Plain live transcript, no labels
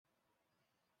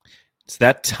It's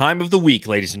that time of the week,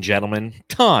 ladies and gentlemen.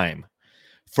 Time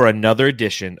for another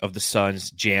edition of the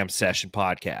Suns Jam Session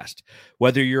podcast.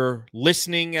 Whether you're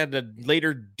listening at a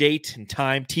later date and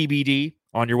time, TBD,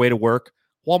 on your way to work,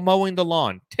 while mowing the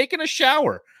lawn, taking a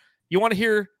shower. You want to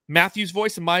hear Matthew's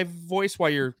voice and my voice while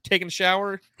you're taking a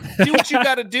shower? Do what you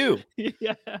got to do.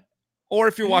 Yeah. Or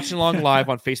if you're watching along live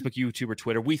on Facebook, YouTube, or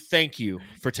Twitter, we thank you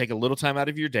for taking a little time out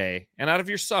of your day and out of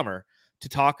your summer to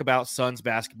talk about Suns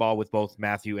basketball with both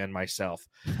Matthew and myself.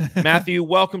 Matthew,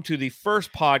 welcome to the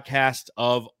first podcast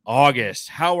of August.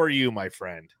 How are you, my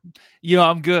friend?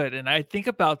 I'm good. And I think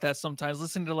about that sometimes,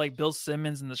 listening to like Bill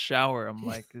Simmons in the shower. I'm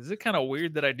like, is it kind of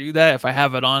weird that I do that if I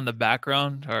have it on in the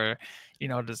background, or,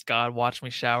 does God watch me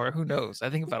shower? Who knows?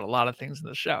 I think about a lot of things in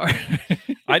the shower.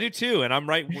 I do too. And I'm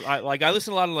right. I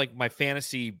listen to a lot of like my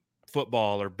fantasy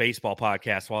football or baseball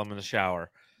podcasts while I'm in the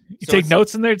shower. You take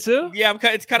notes in there too? Yeah,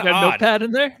 it's kind of odd. Notepad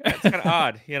in there? It's kind of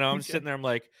odd. I'm just sitting there. I'm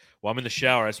like, well, I'm in the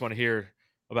shower. I just want to hear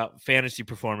about fantasy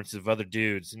performances of other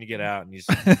dudes. And you get out and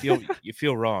you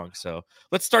feel wrong. So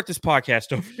let's start this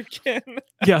podcast over again.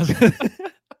 Yeah.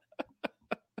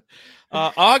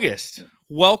 August.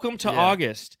 Welcome to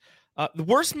August. The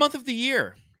worst month of the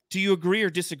year. Do you agree or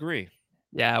disagree?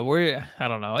 Yeah, I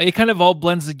don't know. It kind of all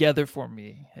blends together for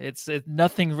me.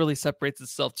 Nothing really separates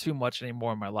itself too much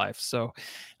anymore in my life. So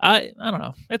I don't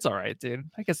know. It's all right, dude.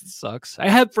 I guess it sucks. I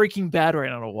have Breaking Bad right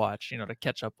now to watch, to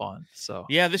catch up on. So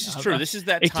yeah, this is true. This is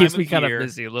that it time keeps of me kind year. of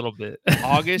busy a little bit.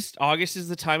 August is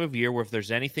the time of year where if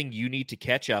there's anything you need to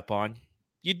catch up on,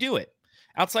 you do it.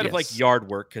 Outside of like yard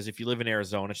work, because if you live in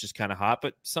Arizona, it's just kind of hot,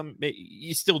 but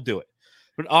you still do it.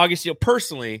 But August,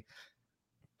 personally,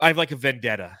 I have like a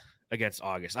vendetta against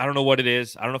August. I don't know what it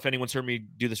is. I don't know if anyone's heard me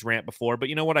do this rant before, but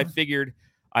you know what? I figured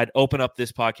I'd open up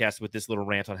this podcast with this little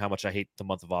rant on how much I hate the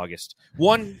month of August.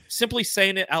 One, simply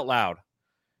saying it out loud.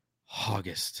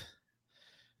 August.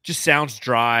 Just sounds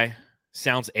dry,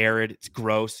 sounds arid, it's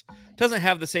gross. Doesn't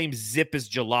have the same zip as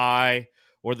July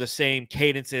or the same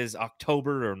cadence as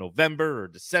October or November or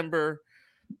December.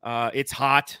 It's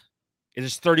hot.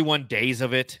 There's 31 days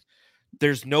of it.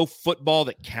 There's no football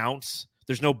that counts.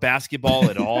 There's no basketball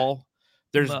at all.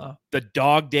 There's the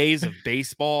dog days of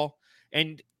baseball.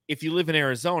 And if you live in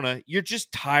Arizona, you're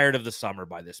just tired of the summer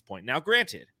by this point. Now,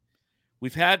 granted,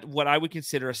 we've had what I would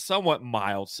consider a somewhat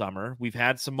mild summer. We've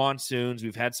had some monsoons.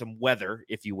 We've had some weather,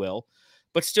 if you will.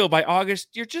 But still, by August,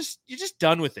 you're just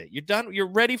done with it. You're done. You're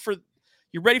ready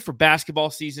for basketball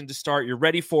season to start. You're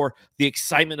ready for the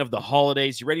excitement of the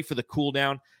holidays. You're ready for the cool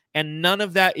down. And none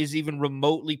of that is even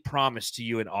remotely promised to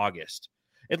you in August.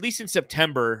 At least in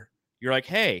September, you're like,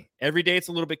 hey, every day it's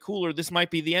a little bit cooler. This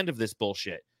might be the end of this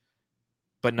bullshit.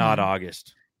 But not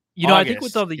August. August I think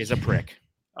with all the is a prick.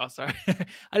 Oh, sorry. I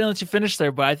didn't let you finish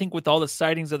there, but I think with all the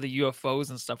sightings of the UFOs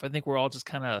and stuff, I think we're all just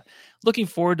kind of looking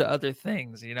forward to other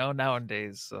things,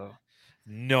 nowadays. So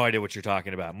no idea what you're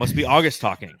talking about. Must be August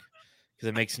talking. Because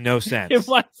it makes no sense. It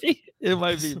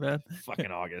might be, man.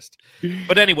 Fucking August.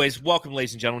 But anyways, welcome,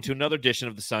 ladies and gentlemen, to another edition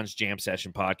of the Suns Jam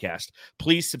Session podcast.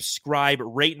 Please subscribe,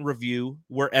 rate, and review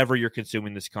wherever you're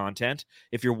consuming this content.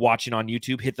 If you're watching on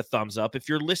YouTube, hit the thumbs up. If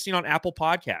you're listening on Apple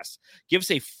Podcasts, give us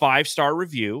a 5-star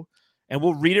review, and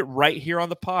we'll read it right here on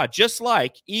the pod. Just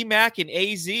like EMAC and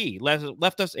AZ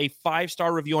left us a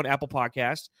 5-star review on Apple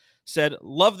Podcasts, said,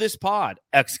 "Love this pod!" !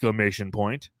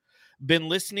 Been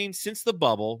listening since the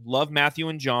bubble. Love Matthew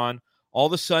and John. All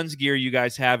the Suns gear you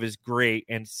guys have is great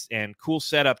and cool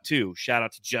setup too. Shout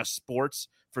out to Just Sports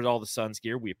for all the Suns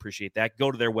gear. We appreciate that.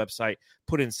 Go to their website,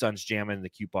 put in Suns Jam in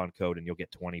the coupon code, and you'll get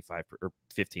 25 or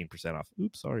 15% off.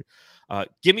 Oops, sorry.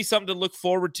 Give me something to look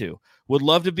forward to. Would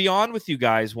love to be on with you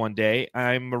guys one day.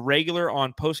 I'm a regular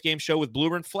on Postgame Show with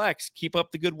Bloomer and Flex. Keep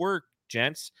up the good work,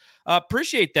 gents.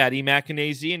 Appreciate that, EMAC and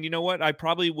AZ. And you know what? I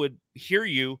probably would hear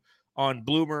you on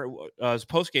Bloomer's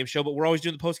post-game show, but we're always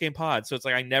doing the post-game pod, so it's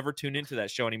like I never tune into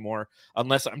that show anymore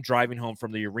unless I'm driving home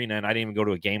from the arena, and I didn't even go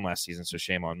to a game last season, so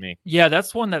shame on me. Yeah,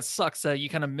 that's one that sucks that you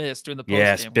kind of missed during the post-game.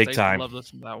 Yes, big time. I love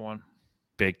listening to that one.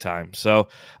 Big time. So,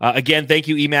 again, thank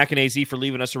you, EMAC and AZ, for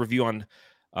leaving us a review on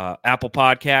Apple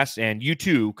Podcasts, and you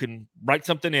too can write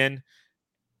something in,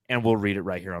 and we'll read it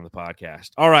right here on the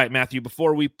podcast. All right, Matthew,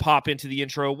 before we pop into the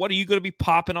intro, what are you going to be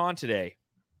popping on today?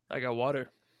 I got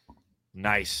water.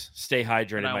 Nice. Stay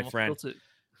hydrated, my friend.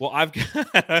 Well, I've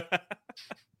got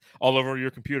all over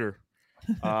your computer.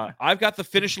 I've got the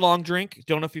Finish Long drink.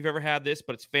 Don't know if you've ever had this,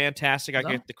 but it's fantastic. I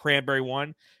get the cranberry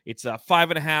one. It's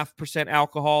 5.5%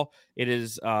 alcohol.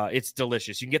 It's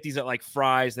delicious. You can get these at like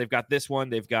Fry's. They've got this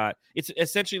one. It's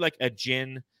essentially like a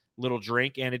gin little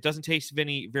drink, and it doesn't taste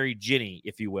very ginny,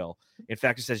 if you will. In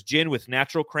fact, it says gin with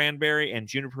natural cranberry and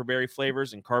juniper berry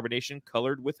flavors and carbonation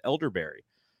colored with elderberry.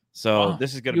 So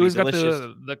this is going to be delicious. You always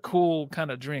got the cool kind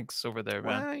of drinks over there,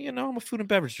 man. Well, I'm a food and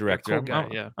beverage director. Cool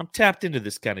guy, I'm tapped into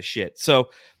this kind of shit. So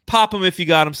pop them if you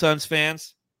got them, Suns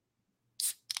fans.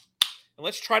 And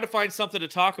let's try to find something to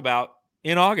talk about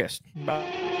in August.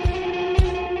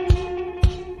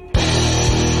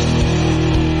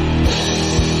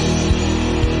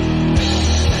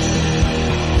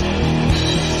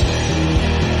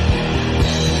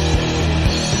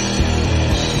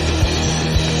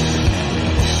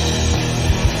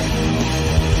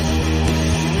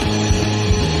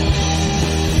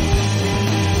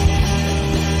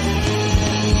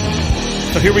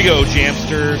 So here we go,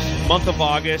 Jamsters, month of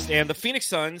August, and the Phoenix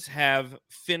Suns have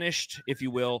finished, if you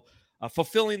will,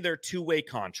 fulfilling their two-way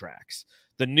contracts.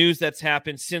 The news that's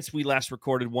happened since we last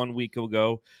recorded 1 week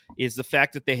ago is the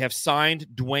fact that they have signed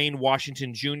Dwayne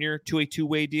Washington Jr. to a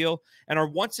two-way deal and are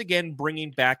once again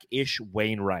bringing back Ish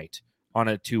Wainwright on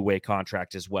a two-way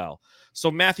contract as well. So,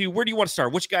 Matthew, where do you want to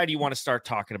start? Which guy do you want to start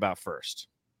talking about first?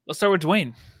 Let's start with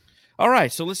Dwayne. All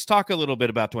right, so let's talk a little bit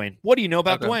about Dwayne. What do you know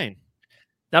about Dwayne?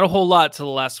 Not a whole lot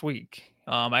till last week.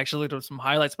 I actually looked at some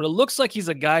highlights, but it looks like he's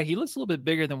a guy. He looks a little bit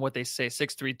bigger than what they say,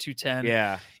 6'3", 210.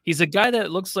 Yeah. He's a guy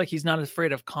that looks like he's not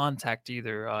afraid of contact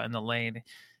either in the lane.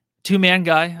 Two-man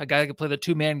guy, a guy that can play the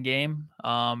two-man game.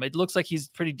 It looks like he's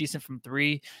pretty decent from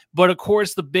three. But, of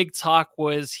course, the big talk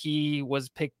was he was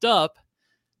picked up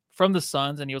from the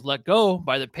Suns and he was let go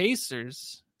by the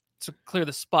Pacers to clear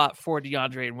the spot for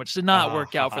DeAndre Ayton, which did not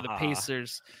work out for the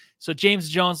Pacers. So James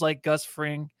Jones, like Gus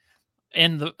Fring,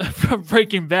 and from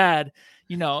Breaking Bad,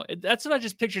 that's what I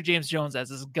just picture James Jones as,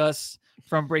 is Gus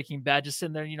from Breaking Bad, just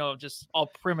sitting there, just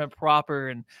all prim and proper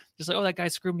and just like, oh, that guy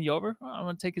screwed me over. I'm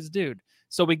going to take his dude.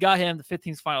 So we got him the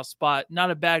 15th final spot.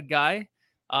 Not a bad guy.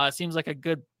 Seems like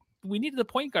we needed the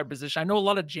point guard position. I know a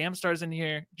lot of jamsters in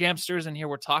here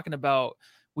were talking about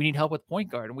we need help with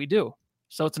point guard, and we do.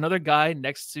 So it's another guy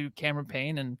next to Cameron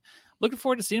Payne, and looking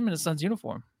forward to seeing him in his Suns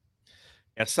uniform.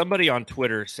 Yeah, somebody on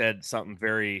Twitter said something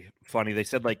very funny. They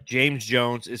said, like, James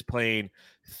Jones is playing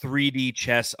 3D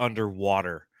chess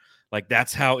underwater. Like,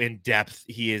 that's how in-depth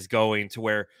he is going, to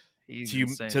where,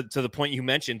 to the point you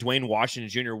mentioned, Dwayne Washington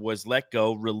Jr. was let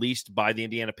go, released by the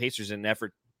Indiana Pacers in an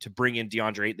effort to bring in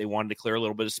DeAndre Ayton. They wanted to clear a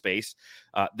little bit of space.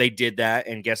 They did that,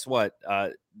 and guess what?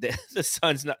 The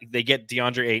Suns, they get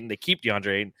DeAndre Ayton, they keep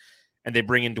DeAndre Ayton, and they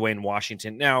bring in Dwayne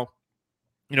Washington. Now,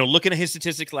 looking at his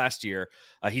statistics last year,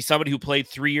 he's somebody who played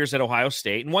 3 years at Ohio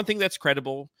State. And one thing that's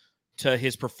credible to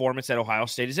his performance at Ohio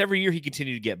State is every year he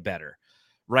continued to get better,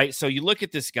 right? So you look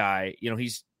at this guy,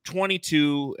 he's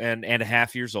 22 and a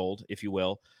half years old, if you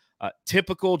will.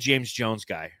 Typical James Jones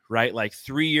guy, right? Like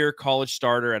 3-year college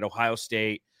starter at Ohio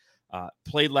State,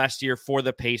 played last year for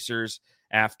the Pacers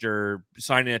after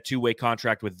signing a two-way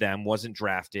contract with them, wasn't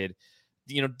drafted.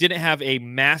 Didn't have a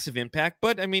massive impact,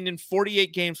 but I mean, in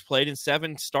 48 games played in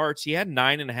 7 starts, he had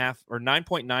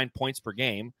 9.9 points per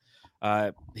game.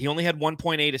 He only had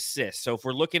 1.8 assists. So if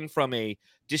we're looking from a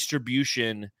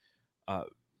distribution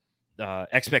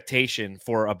expectation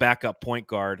for a backup point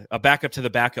guard, a backup to the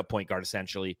backup point guard,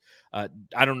 essentially, I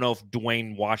don't know if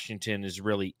Dwayne Washington is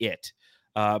really it.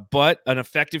 But an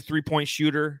effective 3-point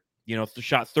shooter,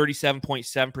 shot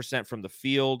 37.7% from the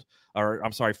field,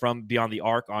 from beyond the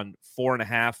arc on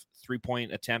 4.5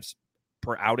 3-point attempts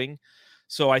per outing.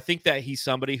 So I think that he's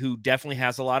somebody who definitely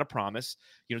has a lot of promise.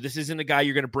 This isn't a guy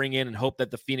you're going to bring in and hope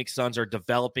that the Phoenix Suns are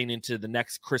developing into the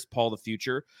next Chris Paul of the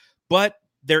future. But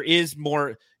there is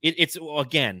more. It's,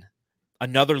 again,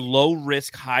 another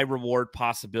low-risk, high-reward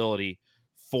possibility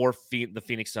for the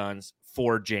Phoenix Suns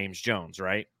for James Jones,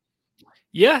 right?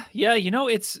 Yeah.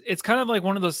 It's kind of like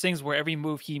one of those things where every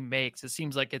move he makes, it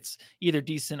seems like it's either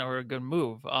decent or a good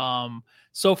move.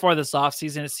 So far this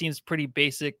offseason, it seems pretty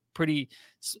basic, a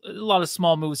lot of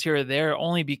small moves here or there,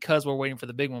 only because we're waiting for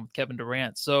the big one with Kevin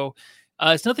Durant. So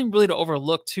it's nothing really to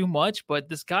overlook too much, but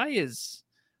this guy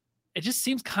it just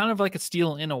seems kind of like a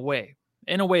steal in a way.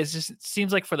 It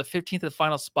seems like for the 15th and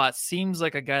final spot, seems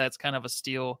like a guy that's kind of a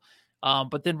steal.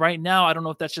 But then right now, I don't know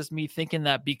if that's just me thinking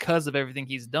that because of everything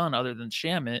he's done other than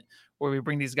Shamet, where we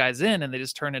bring these guys in and they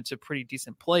just turn into pretty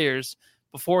decent players.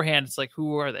 Beforehand, it's like,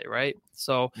 who are they, right?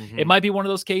 So It might be one of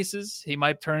those cases. He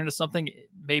might turn into something,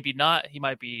 maybe not. He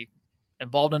might be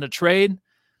involved in a trade.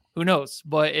 Who knows?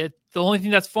 But the only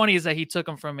thing that's funny is that he took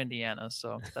him from Indiana.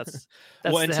 So that's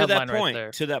well, and the to that headline point, right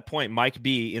there. To that point, Mike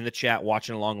B in the chat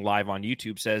watching along live on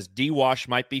YouTube says D-Wash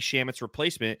might be Shamet's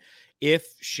replacement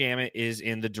if Shamet is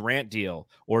in the Durant deal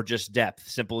or just depth.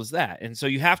 Simple as that. And so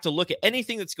you have to look at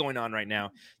anything that's going on right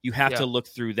now. You have to look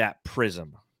through that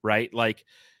prism, right? Like,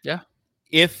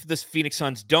 if the Phoenix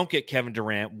Suns don't get Kevin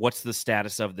Durant, what's the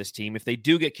status of this team? If they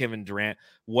do get Kevin Durant,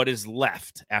 what is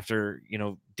left after,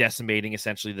 decimating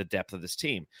essentially the depth of this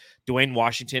team? Dwayne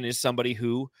Washington is somebody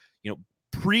who,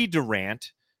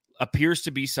 pre-Durant appears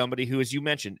to be somebody who, as you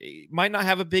mentioned, might not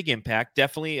have a big impact,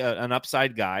 definitely an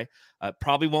upside guy,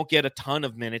 probably won't get a ton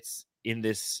of minutes in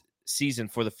this season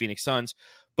for the Phoenix Suns,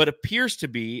 but appears to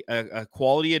be a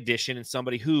quality addition and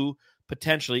somebody who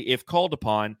potentially, if called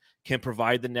upon, can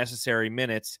provide the necessary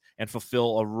minutes and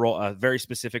fulfill a very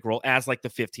specific role as like the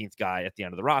 15th guy at the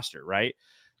end of the roster, right?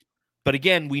 But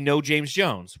again, we know James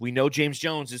Jones. We know James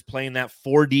Jones is playing that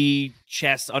 4D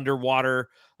chess underwater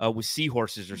with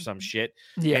seahorses or some shit.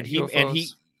 Yeah, and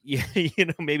he,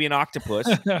 maybe an octopus.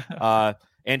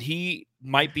 And he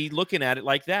might be looking at it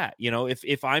like that.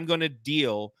 If I'm going to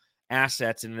deal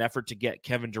assets in an effort to get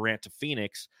Kevin Durant to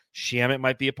Phoenix, Shamet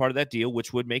might be a part of that deal,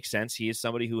 which would make sense. He is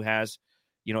somebody who has,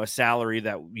 a salary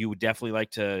that you would definitely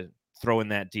like to throw in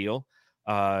that deal.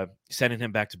 Sending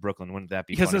him back to Brooklyn, wouldn't that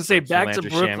be? Because I say back to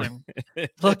Brooklyn,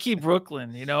 lucky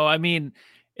Brooklyn.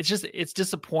 It's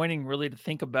disappointing really to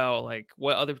think about like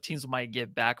what other teams might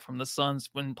get back from the Suns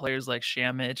when players like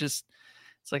Shamet.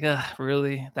 It's like,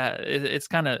 really?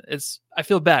 I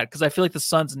feel bad because I feel like the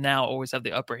Suns now always have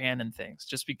the upper hand in things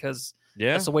just because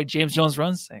that's the way James Jones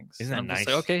runs things. Isn't that nice?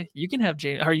 Like, okay, you can have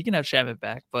Shamet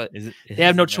back, but they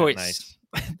have no choice. Nice?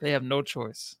 They have no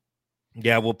choice.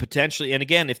 Yeah, well, potentially. And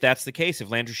again, if that's the case, if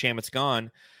Landry Shamet's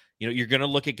gone, you're going to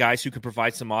look at guys who can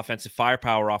provide some offensive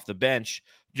firepower off the bench.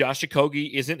 Josh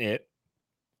Okogie isn't it.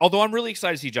 Although I'm really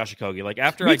excited to see Josh Okogie. Like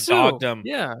after I dogged him.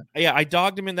 Yeah, I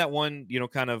dogged him in that one,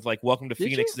 kind of like welcome to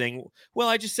Phoenix thing. Well,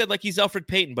 I just said like he's Elfrid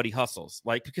Payton, but he hustles.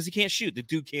 Like because he can't shoot. The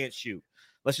dude can't shoot.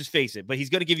 Let's just face it. But he's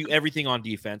going to give you everything on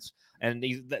defense. And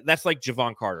that's like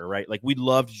Javon Carter, right? Like we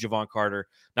loved Javon Carter,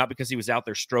 not because he was out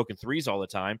there stroking threes all the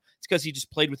time. It's because he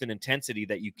just played with an intensity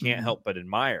that you can't help but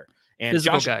admire. And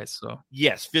physical guys. So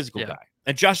yes, physical guy.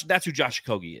 And that's who Josh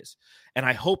Okogie is. And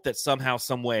I hope that somehow,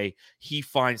 some way, he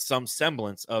finds some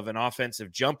semblance of an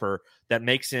offensive jumper that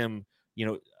makes him,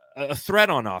 a threat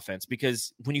on offense.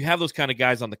 Because when you have those kind of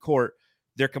guys on the court,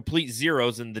 they're complete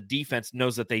zeros, and the defense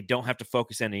knows that they don't have to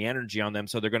focus any energy on them,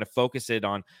 so they're going to focus it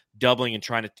on doubling and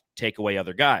trying to take away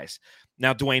other guys.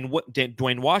 Now,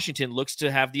 Dwayne Washington looks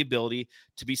to have the ability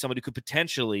to be somebody who could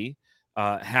potentially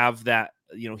have that.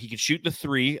 He can shoot the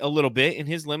three a little bit in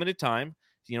his limited time.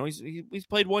 He's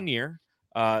played 1 year,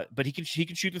 but he can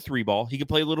shoot the three ball. He can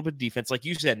play a little bit of defense, like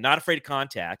you said, not afraid of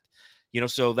contact.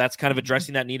 So that's kind of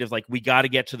addressing that need of like, we got to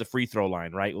get to the free throw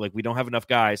line, right? Like we don't have enough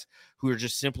guys who are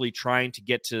just simply trying to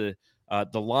get to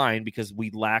the line because we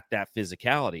lack that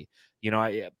physicality.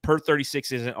 Per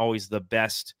 36 isn't always the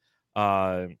best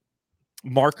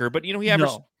marker, but he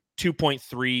averaged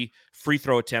 2.3 free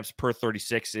throw attempts per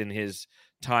 36 in his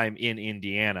time in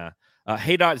Indiana.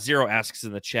 Hey.0 asks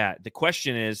in the chat, the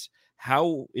question is,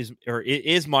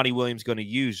 is Monty Williams going to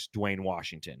use Dwayne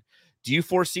Washington? Do you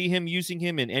foresee him using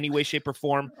him in any way, shape, or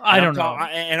form? I don't know.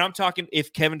 And I'm talking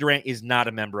if Kevin Durant is not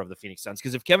a member of the Phoenix Suns.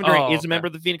 Because if Kevin Durant is a member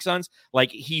of the Phoenix Suns,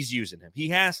 like he's using him. He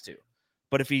has to.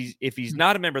 But if he's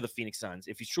not a member of the Phoenix Suns,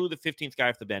 if he's truly the 15th guy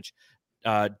off the bench,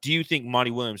 do you think Monty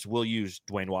Williams will use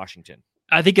Dwayne Washington?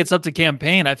 I think it's up to Cam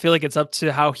Payne. I feel like it's up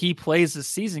to how he plays this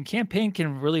season. Cam Payne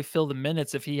can really fill the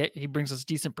minutes if he brings us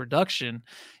decent production.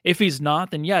 If he's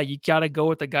not, then yeah, you got to go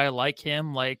with a guy like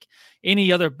him. Like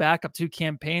any other backup to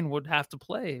Cam Payne would have to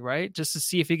play, right? Just to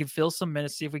see if he can fill some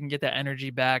minutes, see if we can get that energy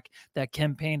back that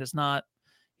Cam Payne is not.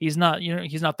 He's not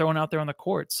throwing out there on the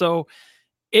court. So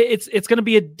it's going to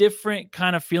be a different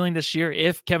kind of feeling this year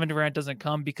if Kevin Durant doesn't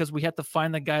come, because we have to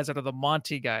find the guys that are the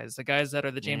Monty guys, the guys that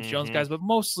are the James Jones guys, but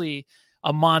mostly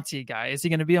a Monty guy. Is he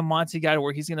going to be a Monty guy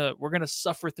where we're going to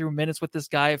suffer through minutes with this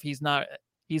guy if he's not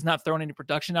throwing any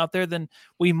production out there? Then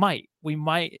we might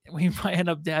end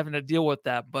up having to deal with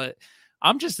that. But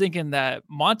I'm just thinking that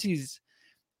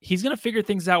he's going to figure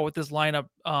things out with this lineup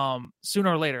sooner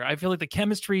or later. I feel like the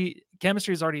chemistry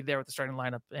is already there with the starting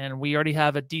lineup, and we already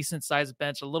have a decent sized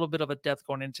bench, a little bit of a depth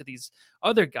going into these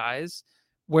other guys,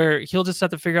 where he'll just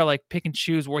have to figure out, like, pick and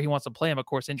choose where he wants to play him. Of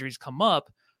course, injuries come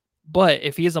up, but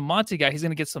if he is a Monty guy, he's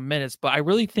going to get some minutes. But I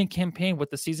really think Cam Payne,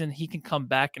 with the season he can come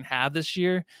back and have this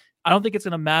year, I don't think it's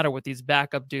going to matter with these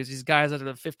backup dudes, these guys that are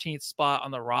the 15th spot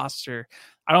on the roster.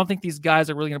 I don't think these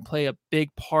guys are really going to play a big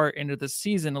part into the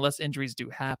season unless injuries do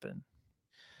happen.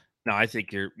 No, I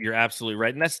think you're absolutely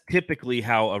right. And that's typically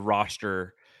how a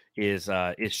roster is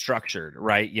structured,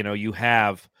 right? You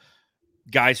have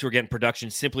guys who are getting production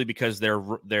simply because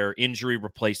they're injury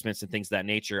replacements and things of that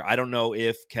nature. I don't know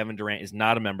if Kevin Durant is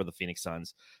not a member of the Phoenix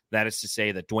Suns. That is to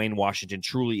say that Dwayne Washington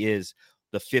truly is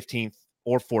the 15th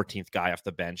or 14th guy off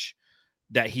the bench.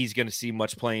 that he's going to see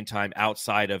much playing time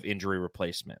outside of injury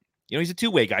replacement. He's a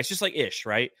two-way guy. It's just like Ish,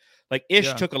 right? Like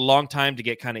Ish took a long time to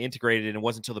get kind of integrated, and it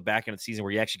wasn't until the back end of the season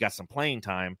where he actually got some playing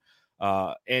time.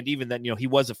 And even then, he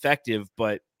was effective,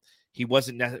 but he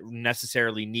wasn't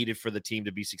necessarily needed for the team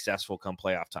to be successful come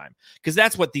playoff time. Because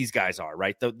that's what these guys are,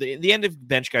 right? The end of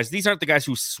bench guys, these aren't the guys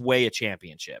who sway a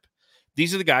championship.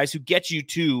 These are the guys who get you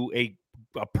to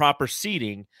a proper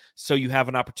seeding, so you have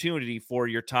an opportunity for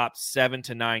your top 7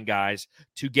 to 9 guys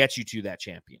to get you to that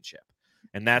championship.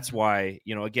 And that's why,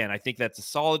 again, I think that's a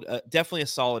solid, definitely a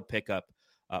solid pickup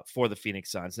for the Phoenix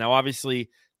Suns. Now, obviously,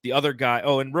 the other guy.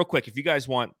 Oh, and real quick, if you guys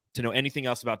want to know anything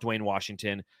else about Dwayne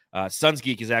Washington, Suns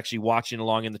Geek is actually watching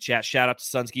along in the chat. Shout out to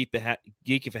Suns Geek.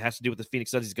 If it has to do with the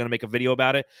Phoenix Suns, he's going to make a video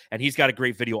about it. And he's got a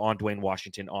great video on Dwayne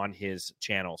Washington on his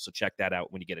channel. So check that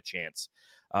out when you get a chance.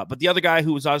 But the other guy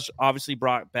who was obviously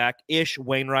brought back, Ish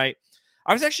Wainwright.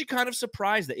 I was actually kind of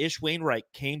surprised that Ish Wainwright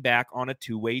came back on a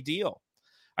 2-way deal.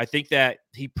 I think that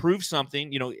he proved something.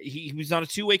 He was on a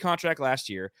 2-way contract last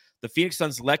year. The Phoenix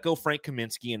Suns let go Frank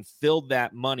Kaminsky and filled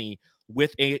that money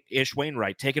with Ish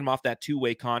Wainwright, taking him off that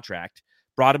 2-way contract,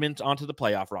 brought him onto the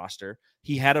playoff roster.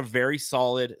 He had a very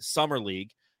solid summer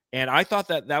league, and I thought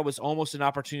that was almost an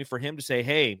opportunity for him to say,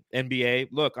 hey, NBA,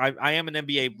 look, I am an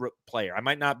NBA player. I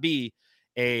might not be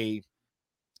a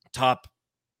top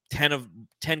 10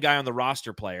 guy on the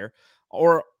roster player,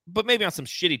 but maybe on some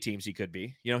shitty teams he could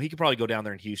be. He could probably go down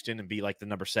there in Houston and be like the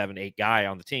number 7, 8 guy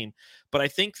on the team. But I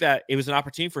think that it was an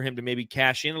opportunity for him to maybe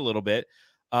cash in a little bit.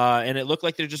 And it looked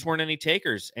like there just weren't any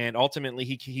takers. And ultimately,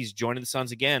 he's joining the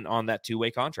Suns again on that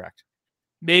 2-way contract.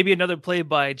 Maybe another play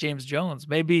by James Jones.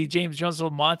 Maybe James Jones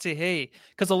told Monty, hey,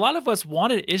 because a lot of us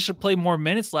wanted Ish to play more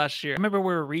minutes last year. I remember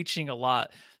we were reaching a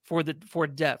lot for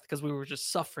depth because we were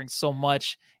just suffering so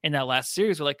much in that last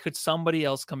series. We're like, could somebody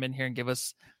else come in here and give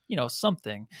us,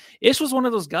 something? Ish was one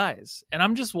of those guys. And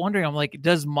I'm just wondering, I'm like,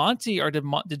 does Monty or did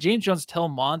James Jones tell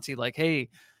Monty, like, hey,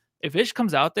 if Ish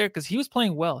comes out there, because he was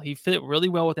playing well, he fit really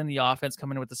well within the offense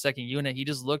coming in with the second unit. He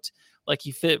just looked like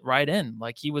he fit right in,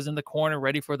 like he was in the corner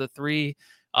ready for the 3.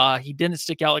 He didn't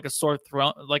stick out like a sore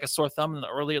thumb in the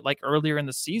earlier in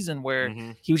the season where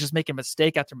he was just making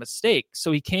mistake after mistake.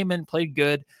 So he came in, played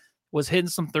good, was hitting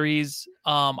some 3s.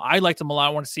 I liked him a lot.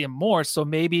 I want to see him more. So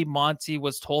maybe Monty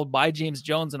was told by James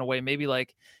Jones in a way, maybe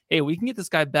like, hey, we can get this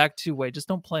guy back 2-way. Just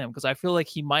don't play him, because I feel like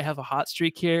he might have a hot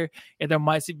streak here, and there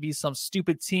might be some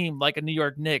stupid team like a New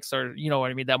York Knicks or,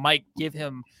 that might give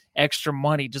him extra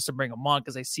money just to bring him on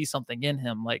because they see something in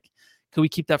him. Like, could we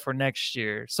keep that for next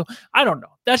year? So I don't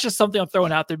know. That's just something I'm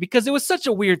throwing out there because it was such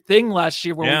a weird thing last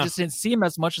year where we just didn't see him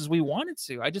as much as we wanted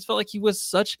to. I just felt like he was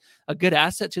such a good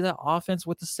asset to that offense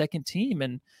with the second team,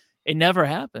 and it never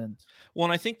happened. Well,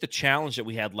 and I think the challenge that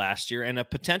we had last year and a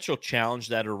potential challenge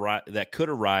that could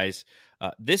arise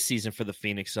this season for the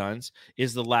Phoenix Suns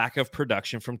is the lack of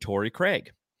production from Torrey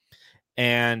Craig.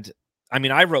 And I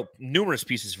mean, I wrote numerous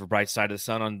pieces for Bright Side of the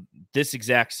Sun on this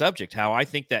exact subject, how I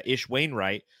think that Ish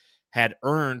Wainwright had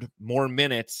earned more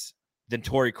minutes than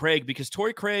Torrey Craig, because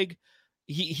Torrey Craig,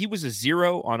 he was a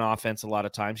 0 on offense a lot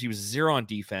of times. He was a 0 on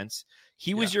defense.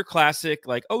 He was your classic,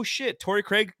 like, oh shit, Torrey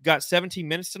Craig got 17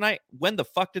 minutes tonight. When the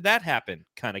fuck did that happen?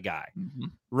 Kind of guy,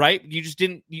 right? You just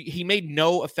didn't, he made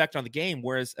no effect on the game.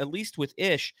 Whereas at least with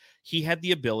Ish, he had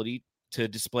the ability to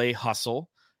display hustle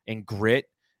and grit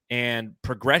and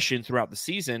progression throughout the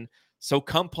season. So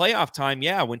come playoff time,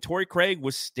 when Torrey Craig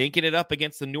was stinking it up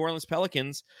against the New Orleans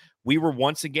Pelicans, we were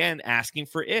once again asking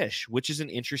for Ish, which is an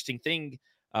interesting thing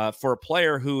for a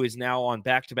player who is now on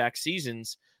back-to-back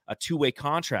seasons, a 2-way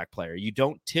contract player. You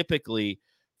don't typically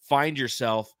find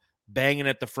yourself banging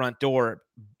at the front door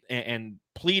and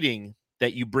pleading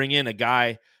that you bring in a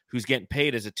guy who's getting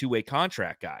paid as a 2-way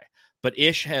contract guy. But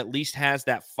Ish at least has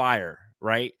that fire,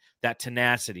 right? That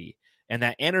tenacity and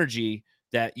that energy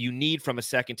that you need from a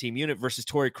second team unit versus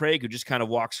Torrey Craig, who just kind of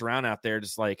walks around out there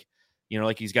just like,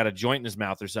 like he's got a joint in his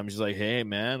mouth or something. He's like, hey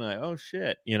man, like, oh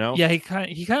shit, Yeah, he kind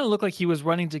of looked like he was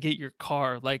running to get your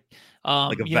car, like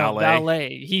a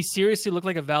valet. He seriously looked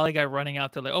like a valet guy running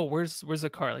out there, like, oh, where's the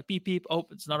car? Like, beep beep. Oh,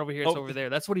 it's not over here. It's over there.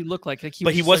 That's what he looked like.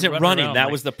 But he wasn't running.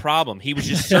 That was the problem. He was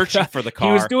just searching for the car.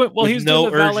 He was doing the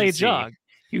valet jog.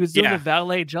 He was doing the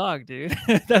valet jog, dude.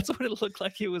 That's what it looked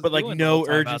like he was doing. But like no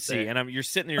urgency. And you're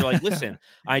sitting there, you're like, listen,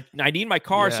 I need my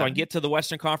car so I can get to the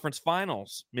Western Conference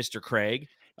Finals, Mr. Craig.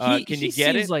 Can you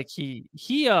get it? Like he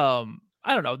I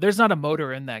don't know. There's not a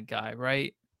motor in that guy,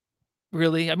 right?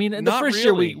 Really? I mean, in the first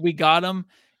year we got him,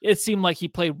 it seemed like he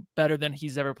played better than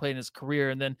he's ever played in his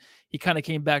career. And then he kind of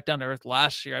came back down to earth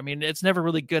last year. I mean, it's never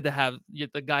really good to have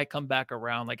the guy come back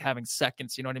around, like having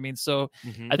seconds, you know what I mean? So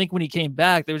I think when he came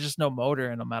back, there was just no motor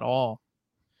in him at all.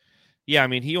 Yeah, I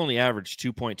mean, he only averaged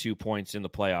 2.2 points in the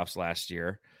playoffs last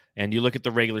year. And you look at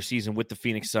the regular season with the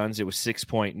Phoenix Suns, it was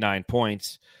 6.9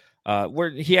 points, where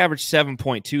he averaged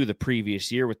 7.2 the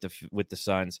previous year with the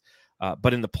Suns.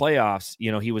 But in the playoffs,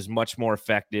 he was much more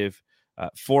effective,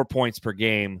 4 points per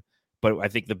game. But I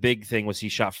think the big thing was he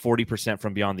shot 40%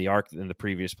 from beyond the arc in the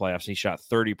previous playoffs. He shot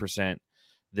 30%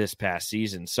 this past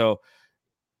season. So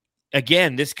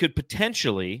again, this could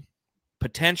potentially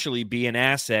be an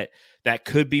asset that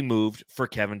could be moved for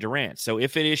Kevin Durant. So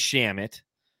if it is Shamet,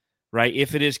 right?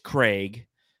 If it is Craig,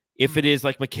 if it is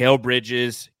like Mikal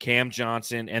Bridges, Cam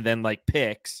Johnson, and then like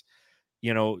picks,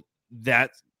 that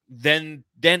then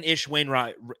Ish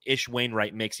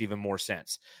Wainwright makes even more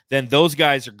sense. Then those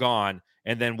guys are gone,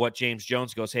 and then what James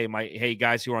Jones goes, hey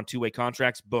guys who are on two-way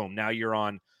contracts, boom, now you're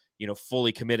on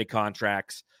fully committed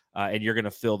contracts, and you're going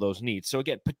to fill those needs. So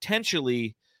again,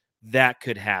 potentially that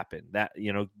could happen. That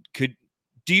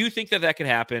do you think that could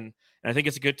happen? And I think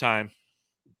it's a good time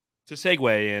to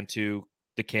segue into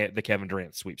the Kevin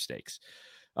Durant sweepstakes.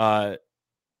 How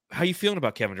you feeling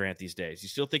about Kevin Durant these days? You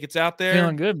still think it's out there?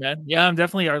 Feeling good, man. Yeah, I'm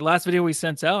definitely. Our last video we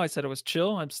sent out, I said it was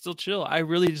chill. I'm still chill. I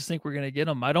really just think we're gonna get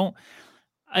him.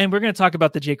 And we're gonna talk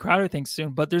about the Jay Crowder thing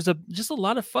soon. But there's just a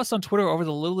lot of fuss on Twitter over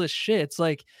the littlest shit. It's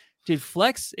like, dude,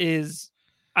 Flex is.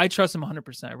 I trust him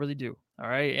 100%. I really do. All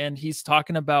right, and he's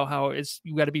talking about how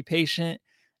you got to be patient.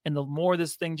 And the more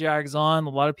this thing drags on, a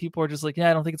lot of people are just like, yeah,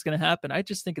 I don't think it's gonna happen. I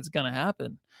just think it's gonna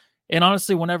happen. And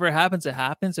honestly, whenever it happens, it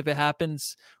happens. If it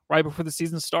happens right before the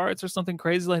season starts or something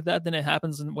crazy like that, then it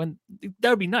happens. And that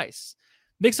would be nice.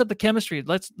 Mix up the chemistry.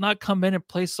 Let's not come in and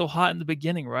play so hot in the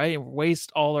beginning, right? And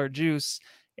waste all our juice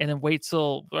and then wait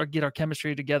till or get our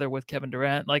chemistry together with Kevin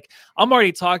Durant. Like, I'm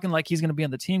already talking like he's going to be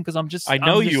on the team because I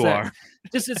know you are.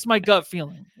 It's my gut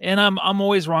feeling. And I'm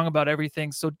always wrong about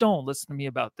everything. So don't listen to me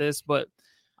about this. But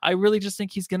I really just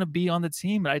think he's going to be on the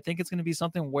team. And I think it's going to be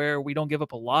something where we don't give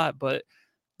up a lot. But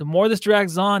the more this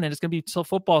drags on, and it's going to be till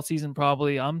football season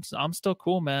probably, I'm still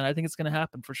cool, man. I think it's going to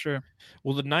happen for sure.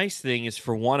 Well, the nice thing is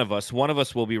for one of us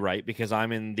will be right because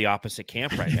I'm in the opposite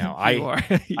camp right now.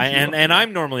 And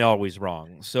I'm normally always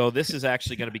wrong. So this is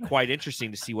actually going to be quite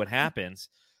interesting to see what happens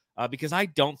because I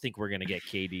don't think we're going to get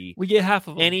KD. We get half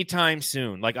of them anytime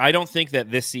soon. Like, I don't think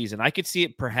that this season. I could see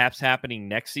it perhaps happening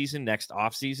next season, next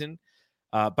off season.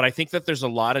 But I think that there's a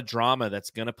lot of drama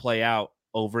that's going to play out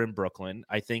over in Brooklyn.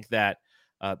 I think that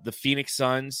the Phoenix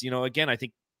Suns, again, I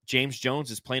think James Jones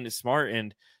is playing it smart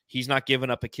and he's not giving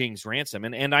up a king's ransom.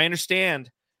 And I understand,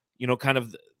 kind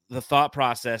of the thought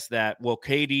process that, well,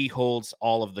 KD holds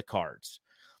all of the cards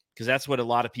because that's what a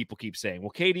lot of people keep saying.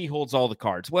 Well, KD holds all the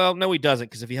cards. Well, no, he doesn't,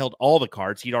 because if he held all the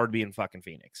cards, he'd already be in fucking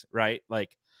Phoenix, right? Like,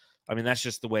 I mean, that's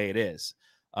just the way it is.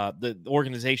 The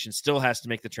organization still has to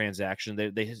make the transaction.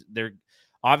 They're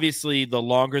obviously, the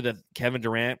longer that Kevin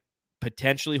Durant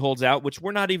potentially holds out, which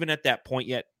we're not even at that point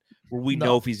yet where we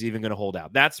know if he's even going to hold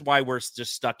out. That's why we're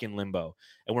just stuck in limbo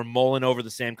and we're mulling over the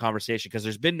same conversation because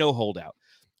there's been no holdout.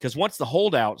 Because once the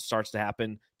holdout starts to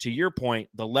happen, to your point,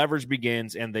 the leverage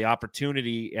begins and the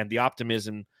opportunity and the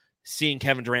optimism seeing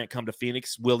Kevin Durant come to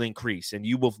Phoenix will increase, and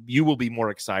you will be more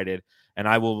excited, and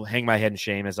I will hang my head in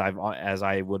shame as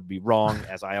I would be wrong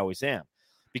as I always am.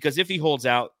 Because if he holds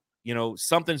out,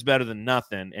 something's better than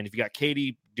nothing, and if you got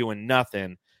KD doing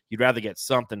nothing, you'd rather get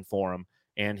something for him,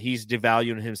 and he's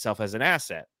devaluing himself as an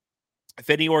asset. If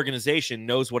any organization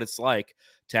knows what it's like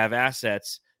to have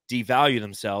assets devalue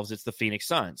themselves, it's the Phoenix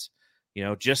Suns.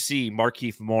 Just see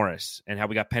Markieff Morris and how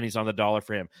we got pennies on the dollar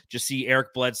for him. Just see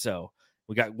Eric Bledsoe.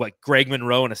 We got Greg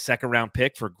Monroe and a second-round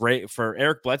pick for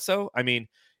Eric Bledsoe. I mean,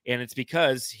 and it's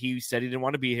because he said he didn't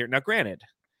want to be here. Now, granted,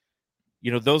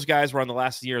 those guys were on the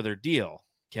last year of their deal.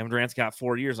 Kevin Durant's got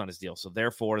 4 years on his deal, so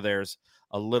therefore there's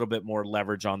a little bit more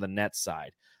leverage on the net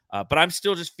side. But I'm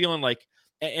still just feeling like,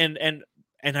 and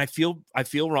I feel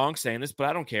wrong saying this, but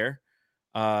I don't care.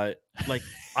 Like,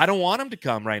 I don't want him to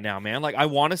come right now, man. Like, I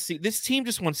want to see this team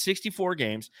just won 64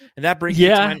 games, and that brings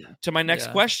me to my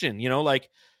next question. Like,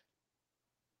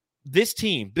 this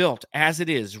team built as it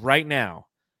is right now.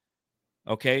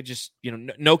 Okay, just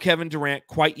no Kevin Durant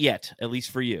quite yet, at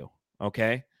least for you.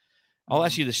 Okay. I'll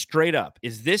ask you this straight up.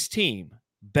 Is this team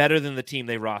better than the team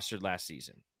they rostered last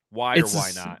season? Why or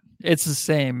why not? It's the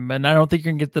same. And I don't think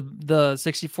you're going to get the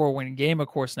 64-win game, of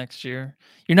course, next year.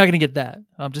 You're not going to get that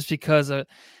just because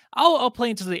I'll play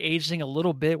into the age thing a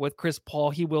little bit with Chris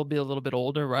Paul. He will be a little bit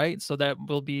older, right? So that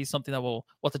will be something that we'll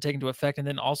have to take into effect. And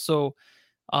then also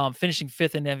finishing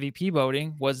fifth in MVP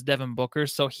voting was Devin Booker.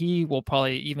 So he will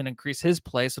probably even increase his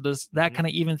play. So does that kind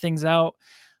of even things out?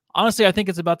 Honestly, I think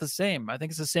it's about the same. I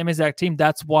think it's the same exact team.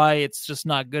 That's why it's just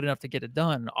not good enough to get it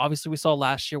done. Obviously, we saw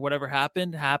last year, whatever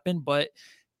happened. But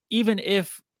even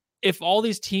if all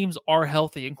these teams are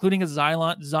healthy, including a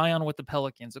Zion with the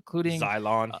Pelicans, including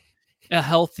Xylon, a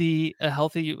healthy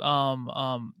Luka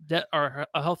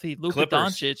Clippers.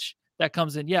 Doncic that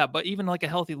comes in. Yeah, but even like a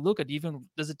healthy Luka,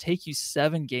 does it take you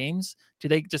 7 games? Do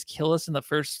they just kill us in the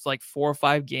first like 4 or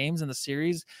 5 games in the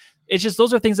series? It's just,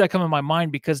 those are things that come in my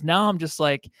mind, because now I'm just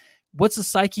like, what's the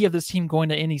psyche of this team going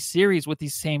to any series with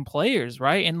these same players,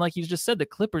 right? And like you just said, the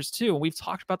Clippers too. And we've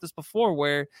talked about this before,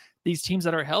 where these teams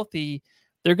that are healthy,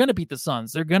 they're going to beat the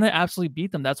Suns. They're going to absolutely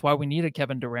beat them. That's why we need a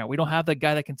Kevin Durant. We don't have the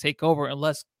guy that can take over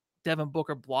unless Devin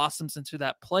Booker blossoms into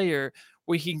that player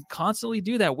where he can constantly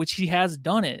do that, which he has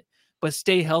done it, but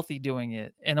stay healthy doing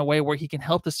it in a way where he can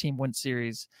help this team win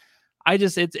series.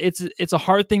 It's a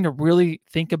hard thing to really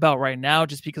think about right now,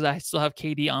 just because I still have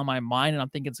KD on my mind and I'm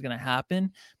thinking it's going to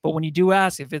happen. But when you do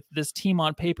ask if it's this team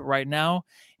on paper right now,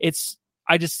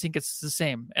 I just think it's the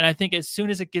same. And I think as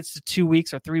soon as it gets to 2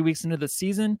 weeks or 3 weeks into the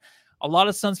season, a lot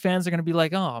of Suns fans are going to be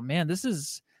like, oh man, it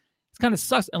kind of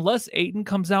sucks. Unless Ayton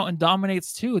comes out and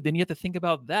dominates too, then you have to think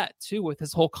about that too with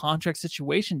his whole contract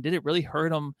situation. Did it really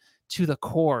hurt him to the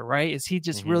core, right? Is he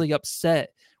just really upset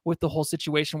with the whole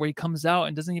situation where he comes out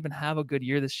and doesn't even have a good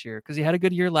year this year? Because he had a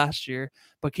good year last year,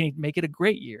 but can he make it a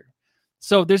great year?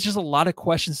 So there's just a lot of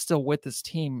questions still with this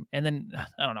team. And then,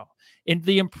 I don't know, in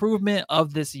the improvement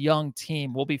of this young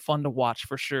team will be fun to watch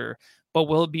for sure. But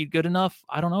will it be good enough?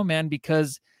 I don't know, man,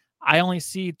 because I only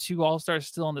see 2 All-Stars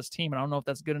still on this team, and I don't know if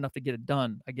that's good enough to get it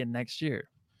done again next year.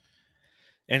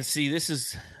 And see,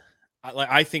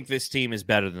 I think this team is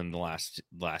better than the last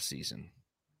season,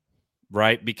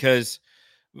 right? Because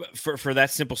for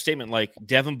that simple statement, like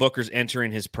Devin Booker's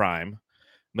entering his prime,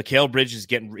 Mikal Bridges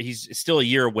he's still a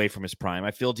year away from his prime.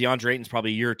 I feel DeAndre Ayton's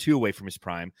probably a year or 2 away from his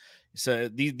prime. So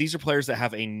these are players that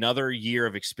have another year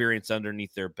of experience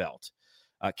underneath their belt.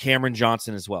 Cameron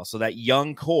Johnson as well. So that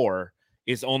young core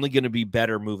is only going to be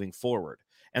better moving forward.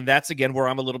 And that's, again, where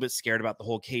I'm a little bit scared about the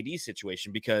whole KD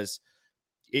situation, because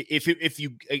if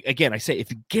you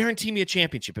guarantee me a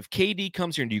championship, if KD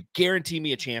comes here and you guarantee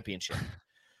me a championship,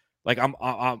 like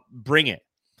I'll bring it.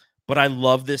 But I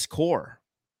love this core.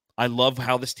 I love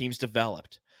how this team's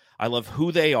developed. I love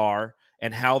who they are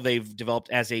and how they've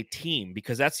developed as a team,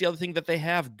 because that's the other thing that they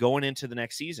have going into the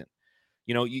next season.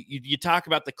 You know, you talk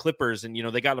about the Clippers and,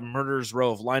 they got a murderer's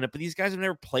row of lineup, but these guys have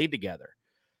never played together.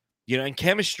 And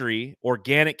chemistry,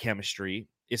 organic chemistry,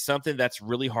 is something that's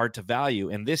really hard to value.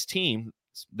 And this team,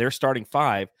 their starting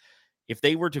 5, if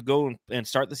they were to go and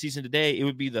start the season today, it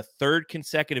would be the 3rd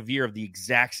consecutive year of the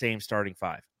exact same starting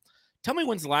 5. Tell me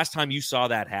when's the last time you saw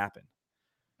that happen?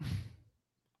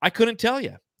 I couldn't tell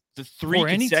you. The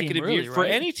 3 consecutive years for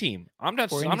any team. I'm not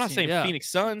saying Phoenix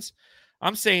Suns.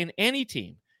 I'm saying any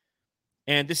team.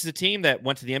 And this is a team that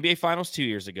went to the NBA Finals 2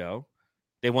 years ago.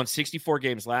 They won 64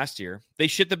 games last year. They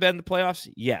shit the bed in the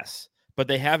playoffs? Yes. But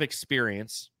they have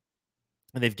experience,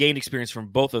 and they've gained experience from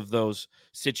both of those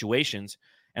situations.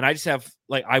 And I just have,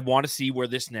 I want to see where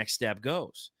this next step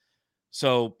goes.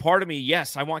 So part of me,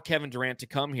 yes, I want Kevin Durant to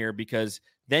come here, because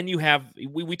then you have,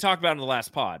 we talked about in the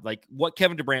last pod, like what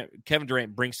Kevin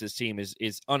Durant brings to this team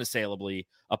is unassailably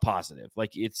a positive.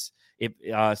 Like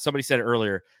somebody said it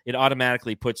earlier, it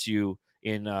automatically puts you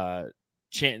in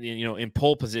in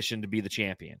pole position to be the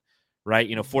champion,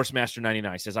 right? Force Master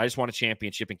 99 says, I just want a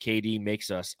championship, and KD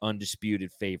makes us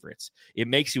undisputed favorites. It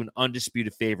makes you an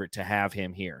undisputed favorite to have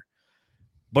him here.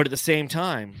 But at the same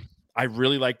time, I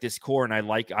really like this core, and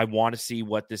I want to see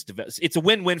what this develops. It's a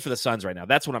win-win for the Suns right now.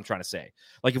 That's what I'm trying to say.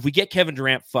 Like, if we get Kevin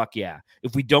Durant, fuck yeah.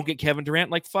 If we don't get Kevin Durant,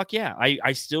 like, fuck yeah.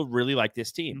 I still really like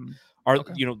this team.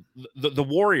 The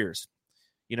Warriors,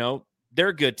 they're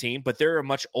a good team, but they're a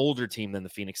much older team than the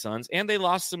Phoenix Suns, and they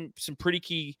lost some pretty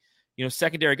key,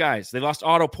 secondary guys. They lost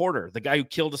Otto Porter, the guy who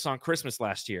killed us on Christmas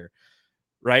last year,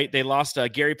 right? They lost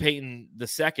Gary Payton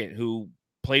II, who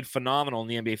played phenomenal in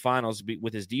the NBA Finals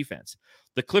with his defense.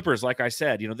 The Clippers, like I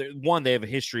said, they have a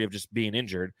history of just being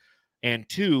injured, and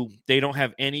 2, they don't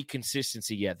have any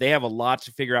consistency yet. They have a lot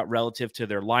to figure out relative to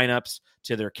their lineups,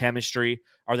 to their chemistry.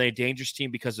 Are they a dangerous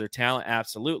team because of their talent?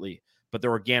 Absolutely. But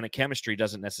their organic chemistry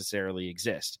doesn't necessarily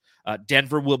exist.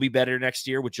 Denver will be better next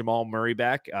year with Jamal Murray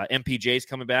back. MPJ's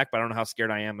coming back, but I don't know how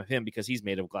scared I am of him because he's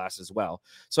made of glass as well.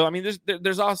 So, I mean,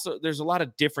 there's a lot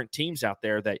of different teams out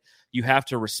there that you have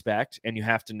to respect, and you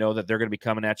have to know that they're going to be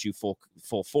coming at you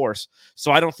full force.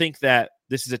 So I don't think that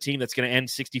this is a team that's going to end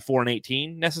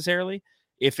 64-18 necessarily,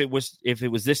 if it was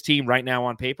this team right now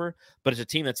on paper, but it's a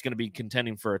team that's going to be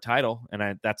contending for a title,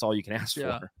 and that's all you can ask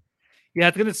for. Yeah,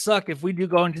 it's gonna suck if we do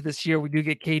go into this year. We do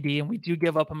get KD and we do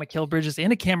give up on Mikal Bridges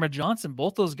and a Cameron Johnson,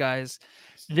 both those guys.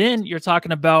 Then you're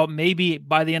talking about maybe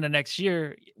by the end of next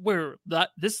year,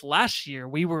 this last year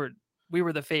we were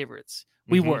the favorites.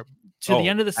 We were to the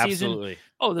end of the season. Absolutely.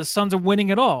 Oh, the Suns are winning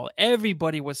it all.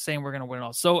 Everybody was saying we're going to win it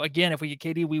all. So again, if we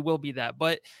get KD, we will be that.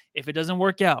 But if it doesn't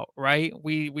work out, right?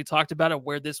 We talked about it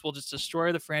where this will just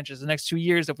destroy the franchise the next 2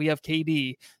 years if we have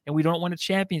KD and we don't win a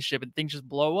championship and things just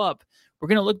blow up. We're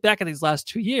going to look back at these last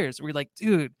 2 years. We're like,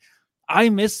 dude, I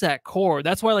miss that core.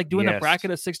 That's why I like doing the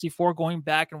bracket of 64, going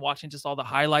back and watching just all the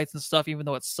highlights and stuff, even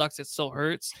though it sucks, it still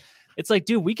hurts. It's like,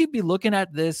 dude, we could be looking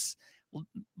at this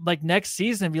like next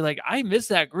season and be like, I miss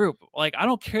that group. Like, I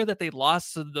don't care that they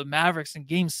lost to the Mavericks in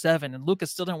game 7 and Luka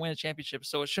still didn't win a championship,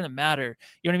 so it shouldn't matter.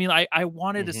 You know what I mean? I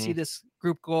wanted to see this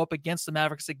group go up against the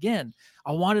Mavericks again.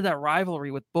 I wanted that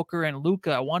rivalry with Booker and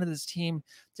Luka. I wanted this team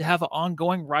to have an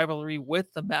ongoing rivalry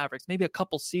with the Mavericks, maybe a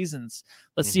couple seasons.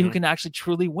 Let's see who can actually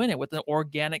truly win it with the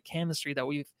organic chemistry that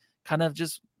we've kind of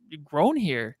just grown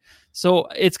here. So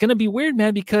it's going to be weird,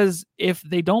 man, because if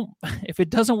it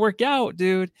doesn't work out,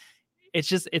 dude,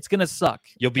 it's gonna suck.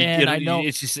 I know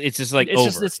it's just like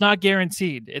over. It's not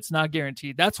guaranteed. It's not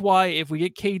guaranteed. That's why if we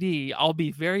get KD, I'll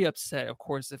be very upset, of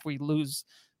course, if we lose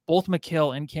both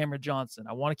Mikal and Cameron Johnson.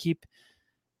 I want to keep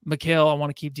Mikal. I want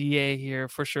to keep DA here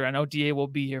for sure. I know DA will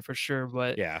be here for sure,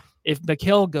 but if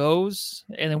Mikal goes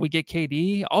and then we get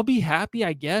KD, I'll be happy,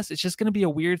 I guess. It's just gonna be a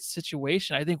weird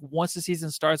situation. I think once the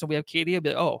season starts and we have KD, I'll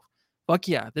be like, oh, fuck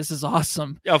yeah, this is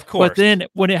awesome. Yeah, of course. But then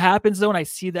when it happens though, and I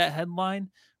see that headline,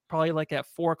 probably like at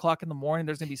 4:00 in the morning,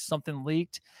 there's gonna be something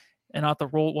leaked, and we'll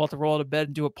have to roll out of bed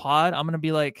and do a pod. I'm gonna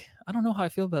be like, I don't know how I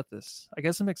feel about this. I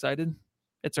guess I'm excited.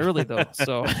 It's early though,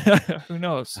 so who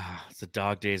knows? It's the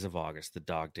dog days of August.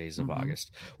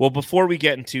 August. Well, before we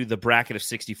get into the bracket of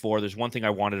 64, there's one thing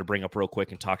I wanted to bring up real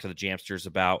quick and talk to the Jamsters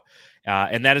about,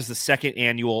 and that is the second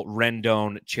annual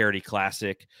Rendon Charity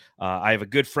Classic. I have a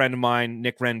good friend of mine,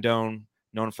 Nick Rendon,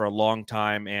 known him for a long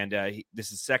time, and this is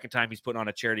the second time he's putting on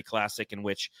a charity classic in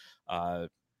which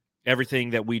everything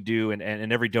that we do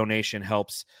and every donation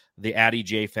helps the Addie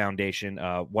J Foundation.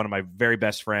 One of my very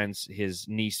best friends, his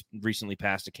niece recently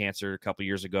passed of cancer a couple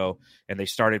years ago, and they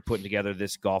started putting together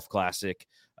this golf classic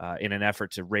in an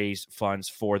effort to raise funds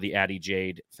for the Addie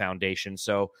Jade Foundation.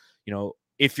 So,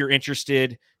 if you're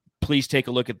interested, please take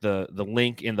a look at the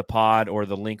link in the pod or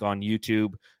the link on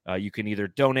YouTube. You can either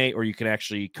donate or you can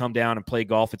actually come down and play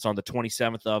golf. It's on the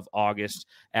 27th of August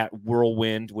at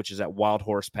Whirlwind, which is at Wild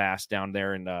Horse Pass down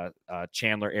there in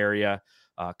Chandler area.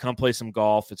 Come play some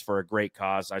golf. It's for a great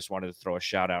cause. I just wanted to throw a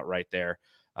shout out right there.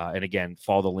 And again,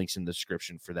 follow the links in the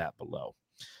description for that below.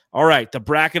 All right, the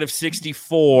bracket of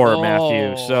 64,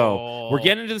 Matthew. So we're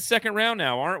getting into the second round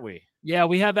now, aren't we? Yeah,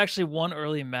 we have actually one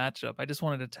early matchup. I just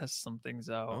wanted to test some things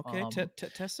out. Okay,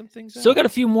 test some things out. Still got a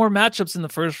few more matchups in the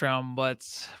first round, but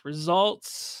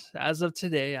results as of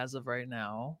today, as of right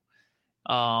now,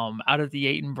 out of the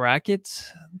Ayton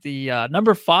bracket, the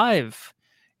number 5,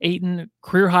 Ayton,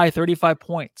 career high 35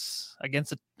 points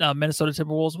against the Minnesota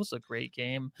Timberwolves was a great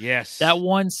game. Yes. That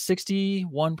won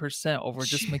 61% over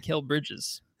just Mikal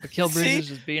Bridges. Mikal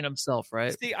Bridges is being himself,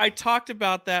 right? See, I talked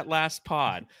about that last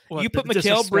pod. What, you put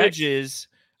Mikal Bridges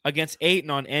against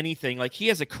Ayton on anything, like he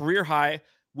has a career high.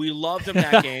 We loved him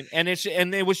that game, and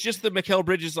it was just the Mikal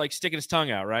Bridges like sticking his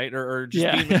tongue out, right, or just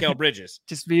being Mikal Bridges,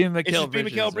 just being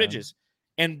Mikal Bridges.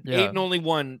 And Ayton only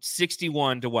won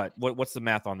 61 to what? What's the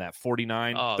math on that?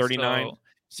 49, 39,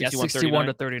 61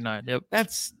 to 39. Yep,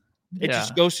 it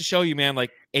just goes to show you, man.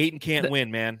 Like Ayton can't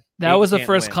win, man. That was the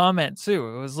first comment too.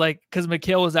 It was like, because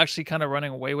Mikal was actually kind of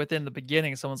running away with it in the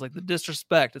beginning. Someone's like, the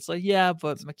disrespect. It's like, yeah,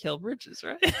 but Mikal Bridges,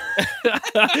 right?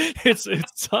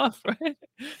 it's tough, right?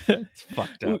 It's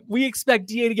fucked up. We expect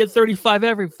DA to get 35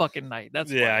 every fucking night. That's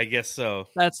funny. I guess so.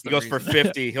 That's he goes for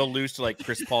 50. He'll lose to like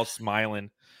Chris Paul smiling.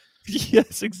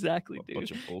 Yes, exactly, dude.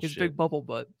 Bunch of bullshit. His big bubble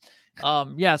butt. So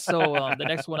the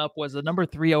next one up was the number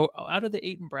 3 out of the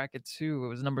Ayton bracket too. It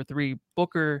was number 3,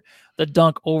 Booker, the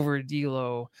dunk over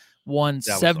D'Lo, won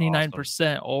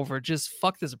 79% over. Just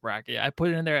fuck this bracket. I put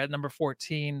it in there at number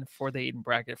 14 for the Ayton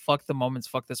bracket. Fuck the moments,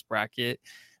 fuck this bracket.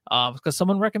 Because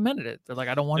someone recommended it. They're like,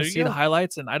 I don't want to see the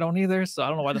highlights, and I don't either, so I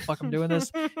don't know why the fuck I'm doing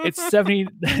this. It's 70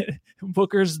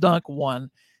 Booker's dunk won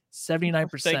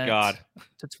 79% Thank God.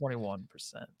 to 21%.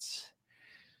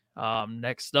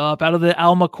 Next up, out of the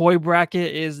Al McCoy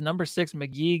bracket is number 6,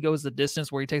 McGee goes the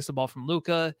distance, where he takes the ball from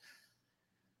Luka.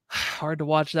 Hard to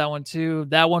watch that one too.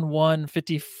 That one won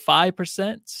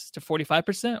 55% to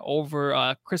 45%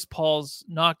 over Chris Paul's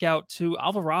knockout to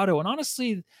Alvarado. And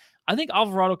honestly, I think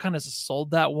Alvarado kind of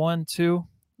sold that one too,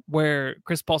 where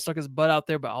Chris Paul stuck his butt out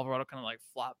there, but Alvarado kind of like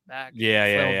flopped back,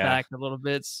 fell back a little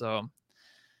bit. So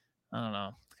I don't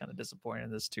know. It's kind of disappointing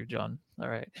in this too, John. All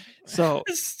right. So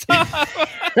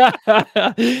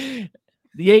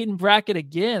the Ayton bracket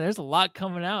again. There's a lot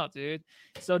coming out, dude.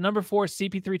 So number 4,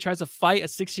 CP3 tries to fight a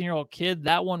 16-year-old kid.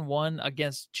 That one won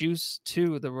against Juice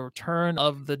 2, the return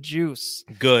of the Juice.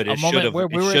 Good. A moment where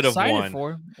we were excited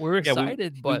for. We were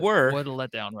excited, but what a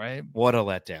letdown, right? What a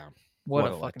letdown.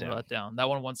 What a fucking letdown. That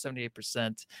one won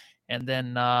 78%. And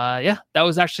then, that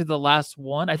was actually the last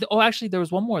one. Actually, there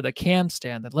was one more. The Cam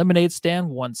stand, the Lemonade stand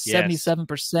won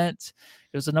 77%. It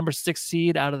was the number 6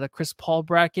 seed out of the Chris Paul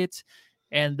bracket.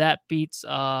 And that beats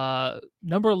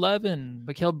number 11,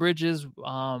 Mikal Bridges,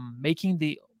 making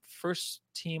the first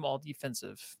team all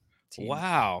defensive team.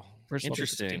 Wow.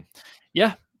 Interesting.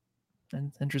 Yeah.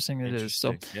 And interesting it is.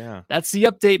 So that's the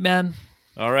update, man.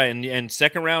 All right. And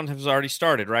second round has already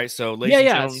started, right? So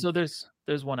So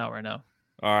there's one out right now.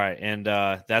 All right. And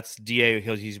that's DA.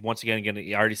 He's once again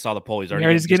I already saw the poll. He's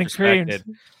already getting creamed.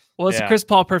 Well, it's a Chris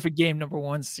Paul perfect game, number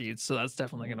 1 seed, so that's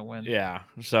definitely going to win. Yeah.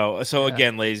 So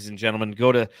again, ladies and gentlemen,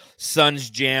 go to Suns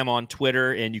Jam on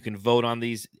Twitter, and you can vote on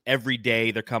these every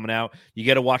day. They're coming out. You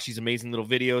got to watch these amazing little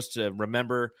videos to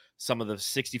remember some of the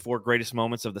 64 greatest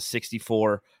moments of the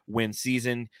 64 win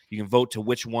season. You can vote to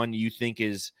which one you think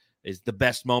is the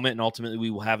best moment, and ultimately we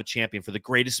will have a champion for the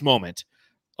greatest moment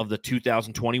of the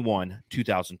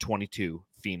 2021-2022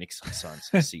 Phoenix Suns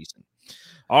season.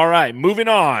 All right, moving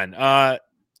on.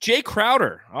 Jay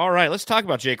Crowder. All right, let's talk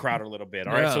about Jay Crowder a little bit.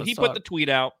 All right, so he put the tweet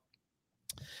out,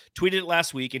 tweeted it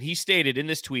last week, and he stated in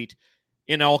this tweet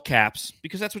in all caps,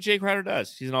 because that's what Jay Crowder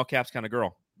does. He's an all caps kind of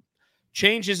girl.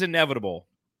 Change is inevitable.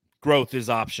 Growth is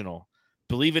optional.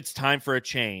 Believe it's time for a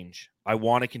change. I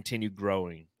want to continue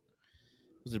growing.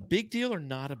 Was it a big deal or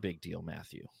not a big deal,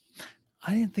 Matthew?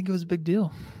 I didn't think it was a big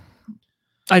deal.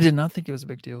 I did not think it was a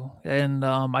big deal. And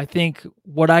I think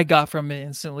what I got from it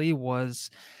instantly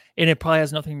was, and it probably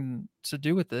has nothing to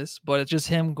do with this, but it's just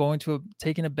him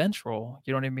taking a bench role.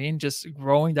 You know what I mean? Just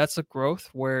growing. That's a growth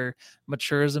where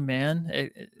mature as a man.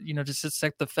 Just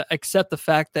accept the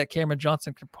fact that Cameron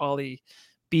Johnson could probably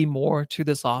be more to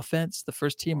this offense, the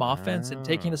first team offense, and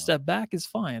taking a step back is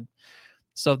fine.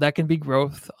 So that can be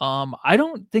growth. I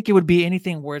don't think it would be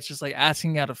anything where it's just like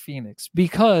asking out of Phoenix,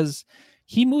 because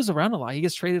he moves around a lot. He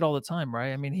gets traded all the time,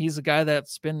 right? I mean, he's a guy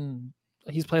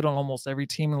he's played on almost every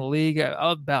team in the league,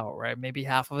 about, right? Maybe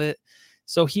half of it.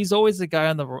 So he's always the guy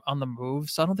on the move.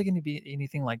 So I don't think it'd be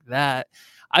anything like that.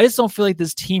 I just don't feel like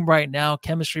this team right now,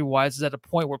 chemistry-wise, is at a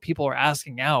point where people are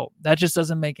asking out. That just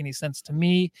doesn't make any sense to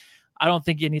me. I don't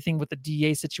think anything with the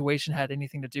DA situation had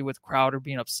anything to do with Crowder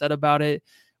being upset about it,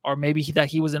 or maybe that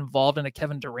he was involved in a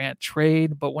Kevin Durant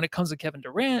trade. But when it comes to Kevin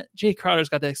Durant, Jay Crowder's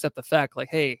got to accept the fact, like,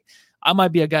 hey, I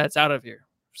might be a guy that's out of here.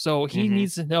 So he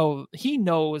needs to know, he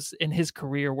knows in his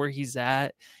career where he's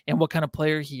at and what kind of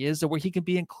player he is, or where he can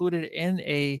be included in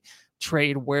a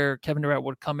trade where Kevin Durant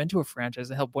would come into a franchise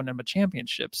and help win him a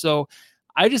championship. So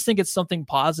I just think it's something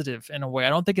positive in a way. I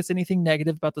don't think it's anything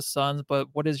negative about the Suns, but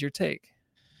what is your take?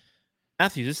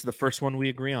 Matthew, this is the first one we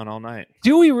agree on all night.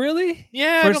 Do we really?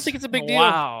 Yeah, I don't think it's a big deal.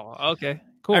 Wow. Okay,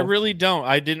 cool. I really don't.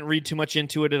 I didn't read too much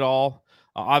into it at all.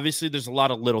 Obviously, there's a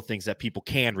lot of little things that people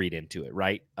can read into it,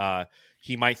 right?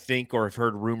 He might think or have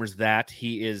heard rumors that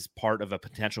he is part of a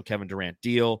potential Kevin Durant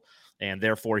deal, and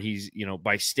therefore he's,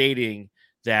 by stating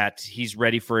that he's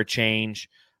ready for a change,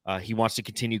 he wants to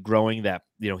continue growing, that,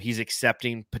 he's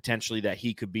accepting potentially that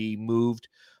he could be moved.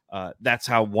 That's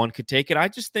how one could take it. I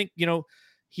just think,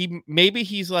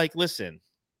 he's like, listen,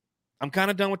 I'm kind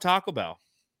of done with Taco Bell.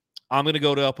 I'm going to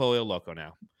go to El Pollo Loco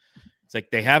now. It's like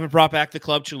they haven't brought back the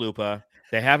Club Chalupa.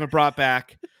 They haven't brought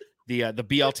back the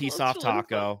BLT soft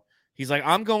taco. He's like,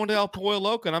 I'm going to El Pollo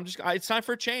Loco, and it's time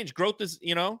for a change. Growth is,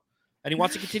 and he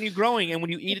wants to continue growing. And when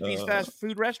you eat at these fast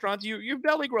food restaurants, your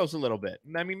belly grows a little bit.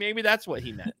 I mean, maybe that's what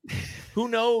he meant. Who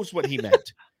knows what he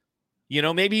meant?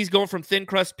 Maybe he's going from thin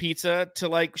crust pizza to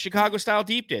like Chicago style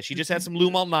deep dish. He just had some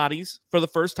Lou Malnati's for the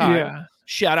first time. Yeah.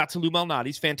 Shout out to Lou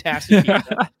Malnati's, fantastic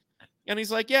pizza. And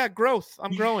he's like, yeah, growth.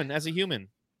 I'm growing as a human.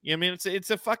 I mean,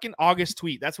 it's a fucking August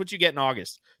tweet. That's what you get in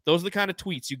August. Those are the kind of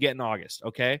tweets you get in August.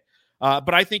 Okay.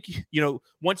 But I think,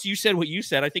 once you said what you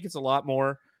said, I think it's a lot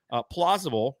more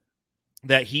plausible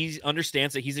that he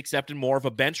understands that he's accepted more of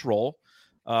a bench role.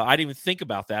 I didn't even think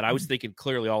about that. I was thinking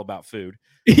clearly all about food.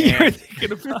 You're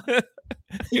thinking about it.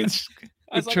 I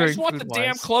was like, I just want the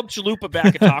damn Club Chalupa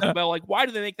back at Taco Bell. Like, why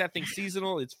do they make that thing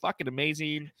seasonal? It's fucking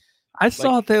amazing. I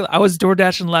saw I was door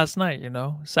dashing last night,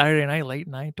 Saturday night, late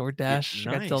night, door dash.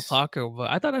 Nice. Got Del Taco, but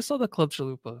I thought I saw the Club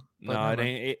Chalupa. No,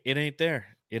 it ain't there.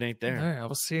 It ain't there. I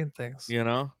was seeing things.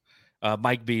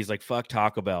 Mike B is like, fuck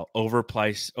Taco Bell.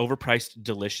 Overpriced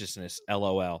deliciousness.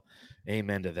 LOL.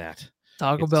 Amen to that.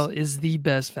 Taco Bell is the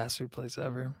best fast food place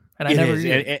ever. And I never eat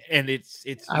it. And it's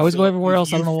I always go everywhere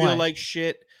else. I don't know why. You feel like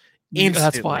shit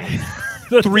instantly. That's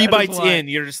why. 3 bites in,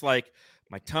 you're just like,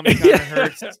 my tummy kind of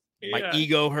hurts. My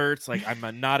ego hurts. Like,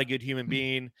 I'm not a good human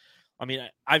being. I mean,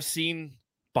 I've seen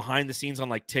behind the scenes on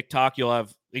like TikTok, you'll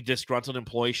have a disgruntled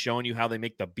employee showing you how they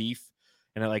make the beef.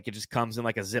 And it just comes in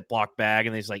like a Ziploc bag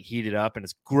and they just like heat it up and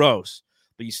it's gross.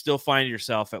 But you still find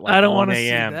yourself at like 1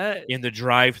 a.m. in the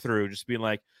drive-thru just being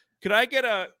like, Can I get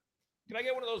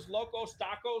one of those Locos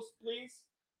Tacos, please?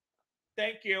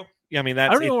 Thank you. Yeah, I mean, I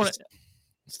don't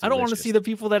want to see the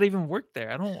people that even work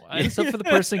there. Except for the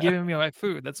person giving me my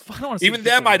food. That's fine. I don't want to see even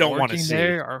them. I don't want to see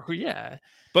there or who. Yeah.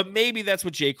 But maybe that's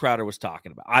what Jay Crowder was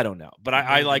talking about. I don't know. But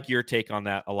I like your take on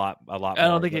that a lot. I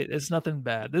don't think it's nothing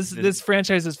bad. This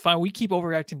franchise is fine. We keep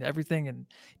overreacting to everything, and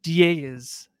DA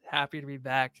is happy to be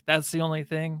back. That's the only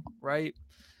thing, right?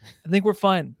 I think we're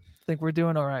fine. I think we're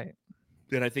doing all right.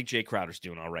 And I think Jay Crowder's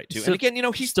doing all right too. And again,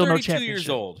 he's still 32 years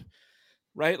old,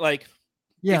 right? Like,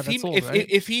 yeah,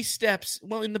 if he steps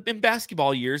in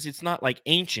basketball years, it's not like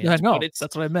ancient. Yeah, no, but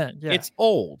that's what I meant. Yeah, it's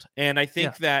old, and I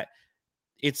think that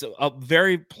it's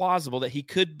very plausible that he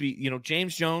could be.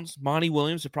 James Jones, Monty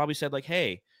Williams have probably said like,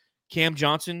 "Hey, Cam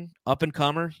Johnson, up and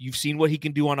comer. You've seen what he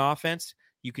can do on offense.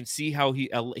 You can see how he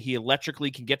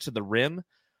electrically can get to the rim.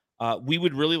 We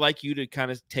would really like you to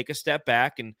kind of take a step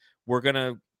back, and we're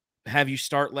gonna have you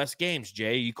start less games.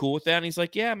 Jay, you cool with that?" And he's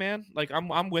like, "Yeah, man. Like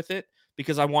I'm with it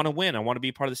because I want to win. I want to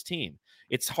be part of this team."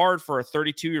 It's hard for a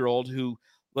 32-year-old who,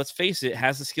 let's face it,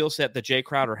 has the skill set that Jay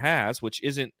Crowder has, which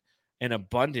isn't an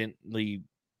abundantly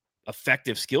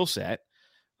effective skill set,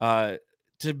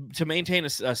 to maintain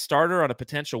a starter on a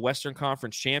potential Western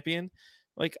Conference champion.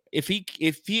 Like if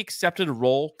he accepted a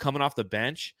role coming off the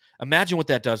bench, imagine what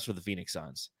that does for the Phoenix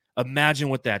Suns. Imagine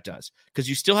what that does, because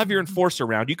you still have your enforcer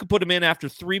around. You could put him in after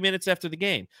 3 minutes after the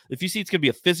game. If you see it's going to be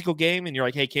a physical game and you're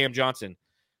like, "Hey, Cam Johnson,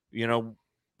 we're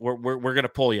going to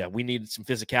pull you. We need some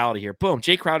physicality here." Boom.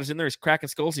 Jay Crowder's in there. He's cracking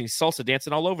skulls and he's salsa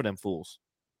dancing all over them fools.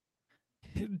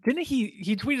 Didn't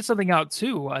he tweeted something out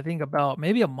too, I think about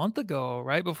maybe a month ago,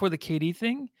 right before the KD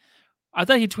thing? I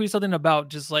thought he tweeted something about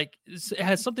just like it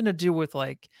has something to do with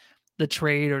like the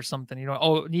trade or something,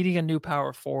 needing a new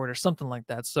power forward or something like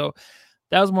that. So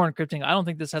that was more encrypting. I don't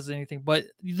think this has anything, but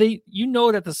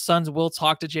that the Suns will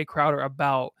talk to Jay Crowder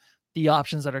about the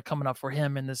options that are coming up for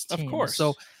him in this team. Of course.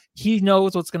 So he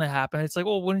knows what's going to happen. It's like,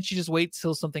 well, wouldn't you just wait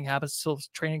till something happens, till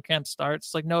training camp starts?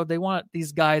 It's like, no, they want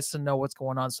these guys to know what's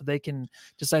going on so they can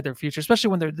decide their future, especially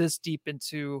when they're this deep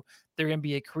into their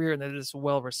NBA career and they're just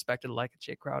well respected like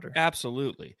Jay Crowder.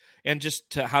 Absolutely. And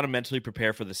just how to mentally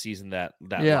prepare for the season that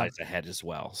lies ahead as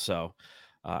well. So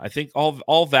I think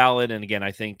all valid. And again,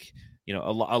 I think,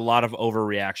 a lot of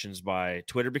overreactions by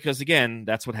Twitter, because again,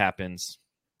 that's what happens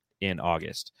in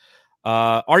August.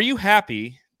 Are you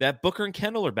happy that Booker and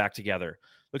Kendall are back together?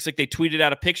 Looks like they tweeted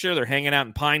out a picture. They're hanging out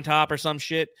in Pine Top or some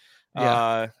shit.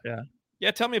 Yeah.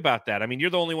 Yeah. Tell me about that. I mean, you're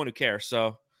the only one who cares,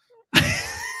 so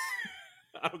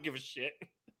I don't give a shit.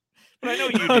 But I know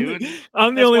you do.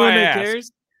 I'm the only one that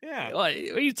cares. Yeah. What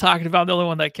are you talking about? I'm the only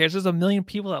one that cares. There's a million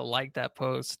people that like that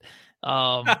post.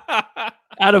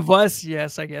 Out of us,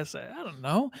 yes, I guess. I don't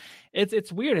know.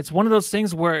 It's weird. It's one of those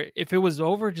things where if it was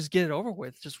over, just get it over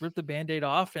with. Just rip the Band-Aid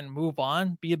off and move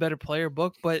on. Be a better player,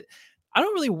 Book. But I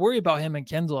don't really worry about him and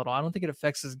Kendall at all. I don't think it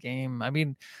affects his game. I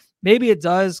mean, maybe it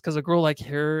does because a girl like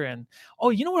her. And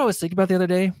you know what I was thinking about the other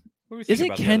day?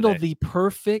 Isn't Kendall the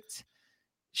perfect?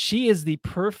 She is the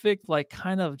perfect, like,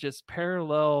 kind of just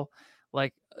parallel,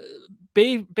 like,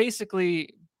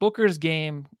 basically Booker's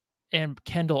game and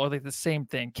Kendall are like the same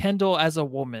thing. Kendall as a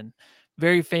woman,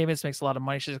 very famous, makes a lot of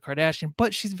money. She's a Kardashian,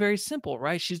 but she's very simple,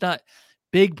 right? She's not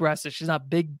big breasted. She's not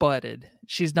big butted.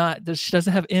 She doesn't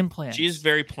have implants. She's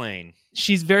very plain.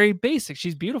 She's very basic.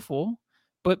 She's beautiful,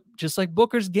 but just like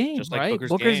Booker's game, right?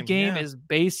 Booker's game is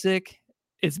basic.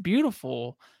 It's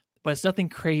beautiful, but it's nothing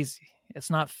crazy. It's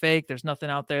not fake. There's nothing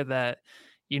out there that,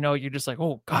 you're just like,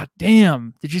 oh, God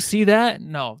damn. Did you see that?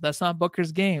 No, that's not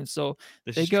Booker's game. So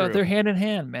they're hand in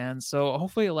hand, man. So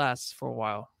hopefully it lasts for a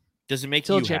while. Does it make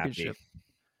you happy?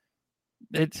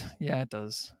 It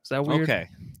does. Is that weird? Okay.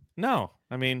 No,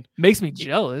 I mean, makes me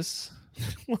jealous.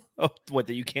 What,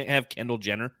 that you can't have Kendall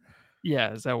Jenner?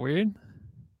 Yeah. Is that weird?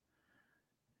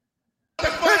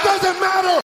 It doesn't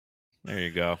matter. There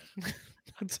you go.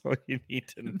 That's all you need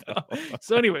to know.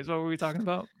 So anyways, what were we talking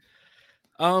about?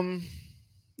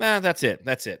 That's it.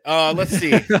 Let's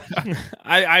see.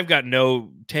 I've got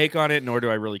no take on it, nor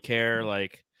do I really care.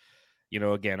 Like,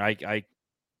 again, I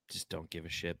just don't give a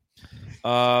shit.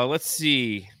 Let's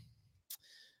see.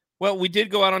 Well, we did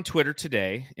go out on Twitter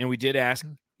today, and we did ask,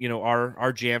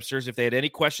 our Jamsters if they had any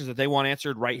questions that they want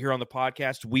answered right here on the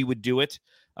podcast. We would do it.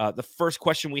 The first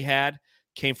question we had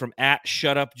came from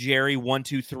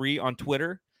 @ShutUpJerry123 on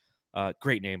Twitter.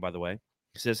 Great name, by the way.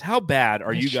 It says, how bad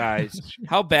are you guys?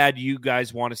 How bad do you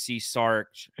guys want to see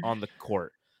Sarge on the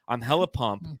court? I'm hella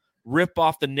pumped. Rip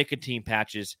off the nicotine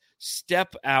patches.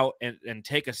 Step out and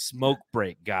take a smoke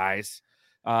break, guys.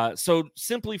 So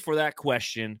simply for that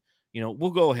question,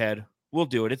 we'll go ahead. We'll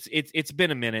do it. It's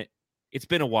been a minute. It's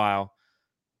been a while.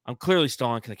 I'm clearly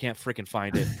stalling because I can't freaking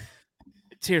find it.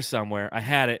 It's here somewhere. I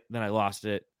had it, then I lost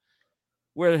it.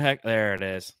 Where the heck? There it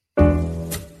is.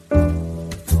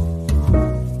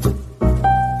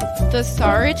 The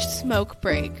Sarge smoke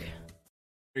break.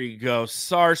 There you go.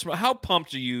 Sarge. How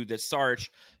pumped are you that Sarge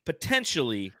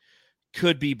potentially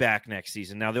could be back next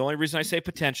season? Now, the only reason I say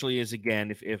potentially is,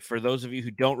 again, if for those of you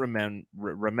who don't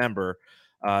remember,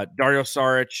 Dario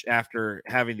Saric, after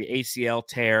having the ACL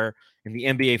tear in the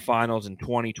NBA Finals in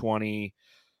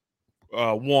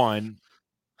 2021,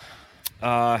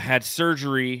 had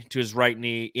surgery to his right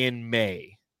knee in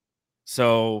May.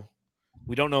 So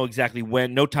we don't know exactly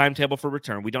when. No timetable for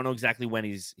return. We don't know exactly when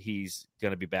he's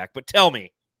going to be back. But tell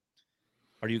me,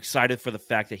 are you excited for the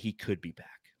fact that he could be back?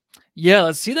 Yeah,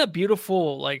 let's see that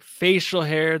beautiful facial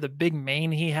hair, the big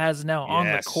mane he has now on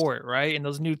the court, right? And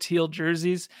those new teal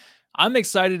jerseys. I'm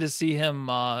excited to see him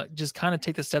just kind of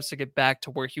take the steps to get back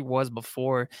to where he was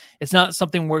before. It's not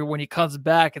something where when he comes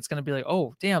back, it's going to be like,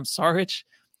 oh, damn, Saric,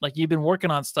 you've been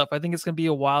working on stuff. I think it's going to be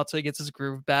a while till he gets his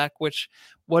groove back, which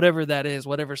whatever that is,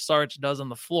 whatever Saric does on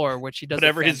the floor, which he does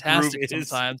whatever fantastic his groove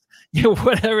sometimes. Yeah,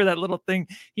 whatever that little thing,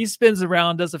 he spins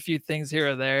around, does a few things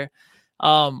here or there.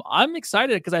 I'm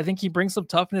excited because I think he brings some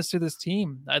toughness to this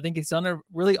team. I think he's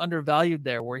really undervalued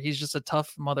there, where he's just a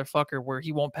tough motherfucker where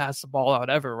he won't pass the ball out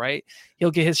ever, right?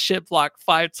 He'll get his shit blocked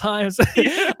 5 times.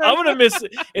 I'm going to miss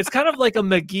it. It's kind of like a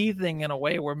McGee thing in a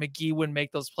way where McGee wouldn't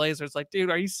make those plays where it's like, dude,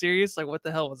 are you serious? What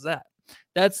the hell was that?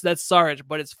 That's Sarge,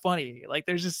 but it's funny.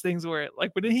 There's just things where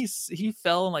when he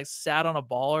fell and sat on a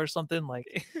ball or something,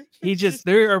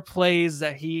 there are plays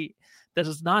that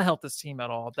does not help this team at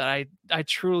all. That I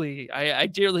dearly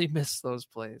miss those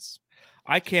plays.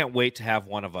 I can't wait to have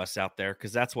one of us out there,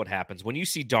 because that's what happens when you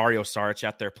see Dario Saric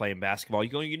out there playing basketball. You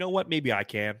go, you know what? Maybe I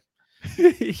can,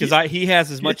 because he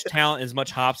has as much talent, as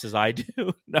much hops as I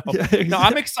do. No,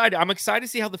 I'm excited. I'm excited to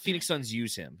see how the Phoenix Suns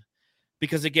use him,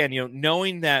 because again,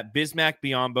 knowing that Bismack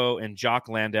Biyombo and Jock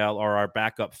Landale are our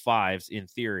backup 5s in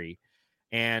theory,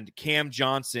 and Cam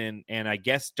Johnson and I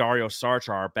guess Dario Saric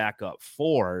are our backup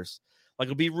 4s.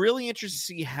 It'll be really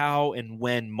interesting to see how and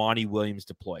when Monty Williams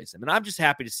deploys him. And I'm just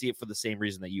happy to see it for the same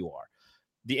reason that you are.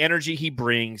 The energy he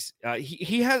brings,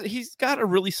 he's got a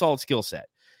really solid skill set.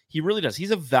 He really does.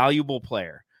 He's a valuable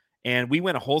player. And we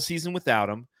went a whole season without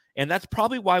him. And that's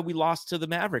probably why we lost to the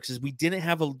Mavericks, is we didn't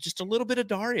have just a little bit of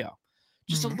Dario.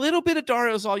 Just a little bit of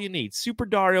Dario is all you need. Super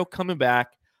Dario coming back.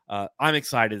 I'm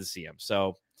excited to see him.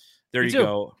 So there you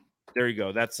go. There you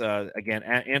go. That's, again,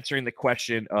 answering the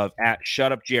question of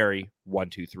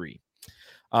 @ShutUpJerry123.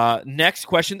 Next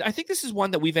question. I think this is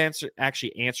one that we've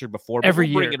actually answered before. But every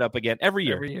year. Bring it up again. Every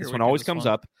year. This one always comes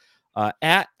up.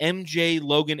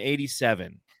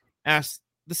 @MJLogan87 asks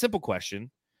the simple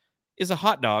question, is a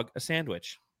hot dog a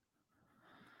sandwich?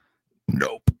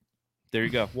 Nope. There you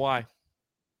go. Why?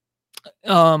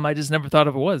 I just never thought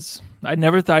of it was. I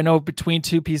know between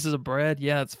 2 pieces of bread,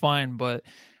 yeah, it's fine, but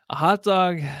a hot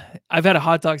dog, I've had a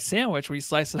hot dog sandwich where you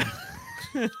slice it.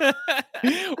 We're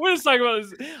just talking about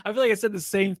this. I feel like I said the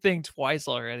same thing twice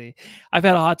already. I've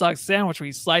had a hot dog sandwich where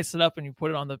you slice it up and you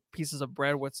put it on the pieces of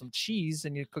bread with some cheese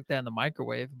and you cook that in the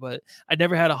microwave, but I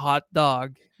never had a hot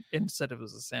dog instead of it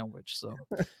was a sandwich. So,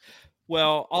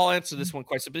 well, I'll answer this one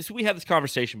quite simply. So we had this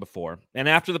conversation before, and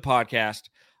after the podcast,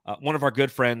 one of our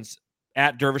good friends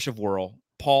 @Dervish of Whirl,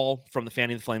 Paul from the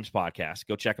Fanning the Flames podcast,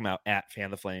 go check him out @Fan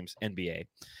the Flames NBA.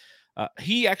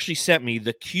 He actually sent me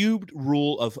the cubed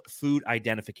rule of food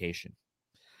identification.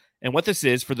 And what this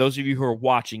is, for those of you who are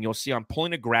watching, you'll see I'm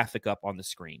pulling a graphic up on the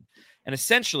screen. And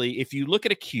essentially, if you look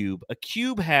at a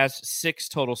cube has 6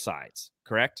 total sides,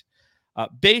 correct?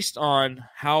 Based on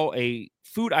how a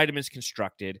food item is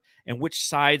constructed and which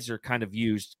sides are kind of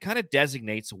used, kind of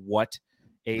designates what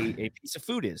a piece of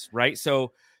food is, right?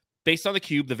 So based on the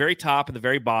cube, the very top and the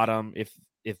very bottom, if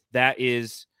that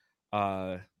is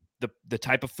the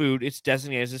type of food, it's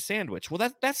designated as a sandwich.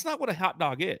 Well, that's not what a hot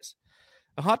dog is.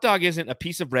 A hot dog isn't a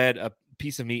piece of bread, a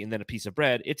piece of meat, and then a piece of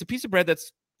bread. It's a piece of bread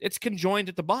it's conjoined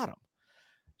at the bottom.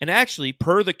 And actually,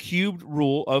 per the cubed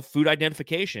rule of food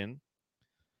identification,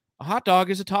 a hot dog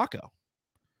is a taco.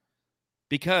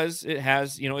 because it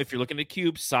has, if you're looking at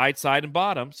cubes, side, and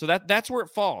bottom. So that's where it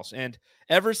falls. And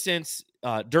ever since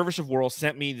Dervish of Whirl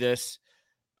sent me this,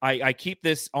 I keep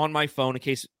this on my phone in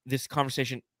case this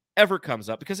conversation ever comes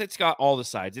up, because it's got all the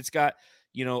sides. It's got,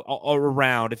 all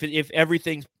around. If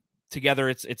everything's together,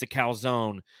 it's a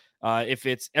calzone. If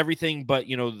it's everything but,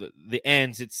 the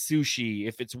ends, it's sushi.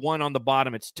 If it's one on the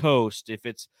bottom, it's toast. If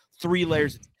it's 3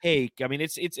 layers, it's cake. I mean,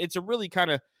 it's a really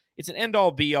it's an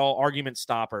end-all be-all argument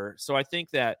stopper. So I think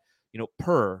that,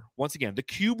 once again, the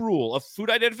cube rule of food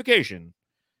identification,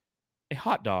 a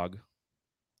hot dog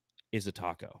is a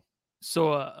taco.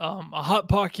 So a hot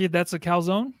pocket, that's a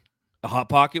calzone? A hot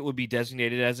pocket would be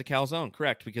designated as a calzone,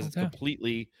 correct? Because it's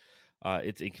completely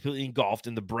engulfed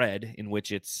in the bread in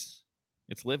which it's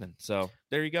living. So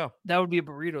there you go. That would be a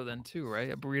burrito then too,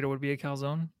 right? A burrito would be a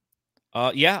calzone?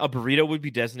 Yeah, a burrito would be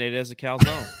designated as a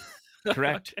calzone.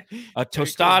 Correct. Okay. A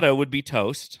tostada would be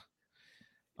toast.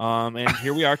 And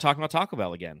here we are talking about Taco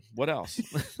Bell again. What else?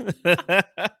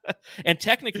 And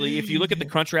technically, if you look at the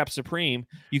Crunchwrap Supreme,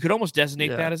 you could almost designate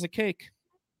that as a cake.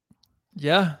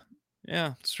 Yeah.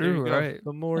 Yeah, it's true, right?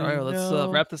 The more all right,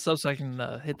 let's wrap this up so I can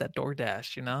hit that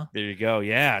DoorDash, There you go.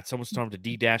 Yeah, it's almost time to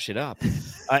D-dash it up.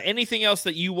 Anything else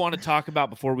that you want to talk about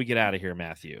before we get out of here,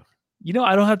 Matthew?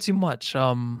 I don't have too much.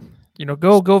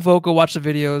 Go vote, go watch the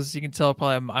videos. You can tell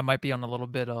probably I might be on a little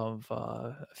bit of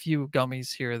a few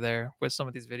gummies here or there with some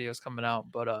of these videos coming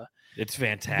out, but it's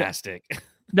fantastic.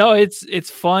 No, it's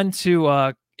fun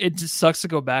to it just sucks to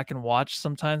go back and watch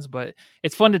sometimes, but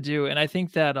it's fun to do. And I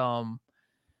think that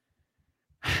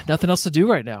nothing else to do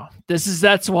right now.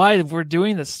 That's why we're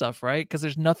doing this stuff, right? Because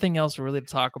there's nothing else really to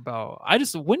talk about.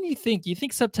 When do you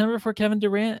think September for Kevin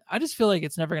Durant? I just feel like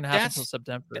it's never going to happen until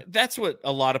September. That's what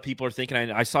a lot of people are thinking.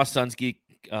 I saw Suns Geek.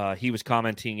 He was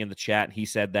commenting in the chat, and he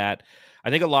said that.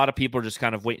 I think a lot of people are just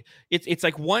kind of wait. It's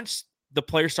like once the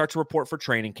players start to report for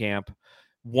training camp,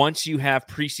 once you have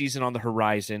preseason on the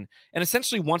horizon, and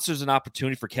essentially once there's an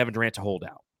opportunity for Kevin Durant to hold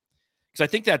out. Because I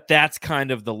think that's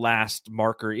kind of the last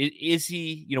marker. Is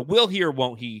he, will he or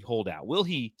won't he hold out? Will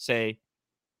he say,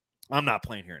 I'm not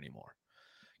playing here anymore?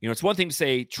 It's one thing to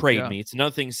say, trade me. It's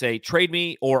another thing to say, trade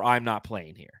me or I'm not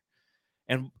playing here.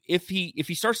 And if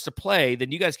he starts to play,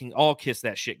 then you guys can all kiss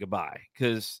that shit goodbye.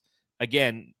 Because,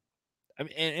 again, I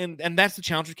mean, and that's the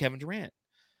challenge with Kevin Durant.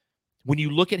 When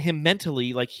you look at him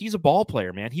mentally, like, he's a ball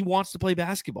player, man. He wants to play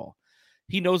basketball.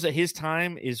 He knows that his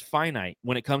time is finite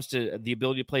when it comes to the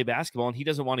ability to play basketball, and he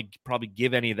doesn't want to probably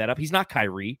give any of that up. He's not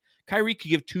Kyrie. Kyrie could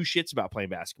give 2 shits about playing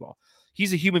basketball.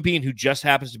 He's a human being who just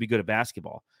happens to be good at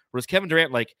basketball. Whereas Kevin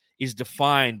Durant, is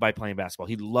defined by playing basketball.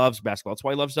 He loves basketball. That's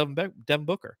why he loves Devin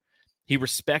Booker. He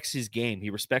respects his game. He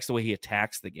respects the way he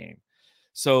attacks the game.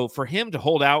 So for him to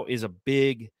hold out is a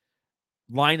big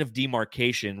line of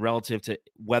demarcation relative to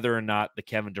whether or not the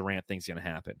Kevin Durant thing's going to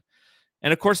happen.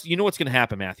 And, of course, you know what's going to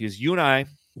happen, Matthew, is you and I,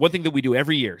 one thing that we do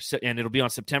every year, and it'll be on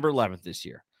September 11th this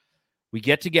year, we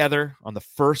get together on the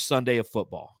first Sunday of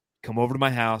football. Come over to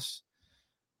my house.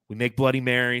 We make Bloody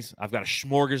Marys. I've got a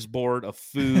smorgasbord of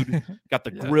food, got the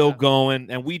grill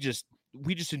going, and we just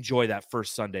enjoy that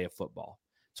first Sunday of football.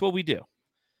 That's what we do.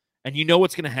 And you know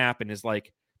what's going to happen is,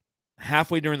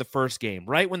 halfway during the first game,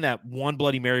 right when that one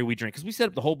Bloody Mary we drink, because we set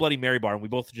up the whole Bloody Mary bar, and we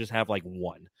both just have,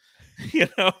 one.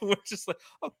 We're just like,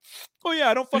 oh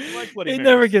yeah, I don't fucking like Bloody Mary. It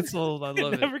never gets old. I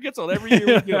love it. It never gets old. Every year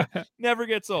we do it. Never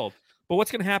gets old. But what's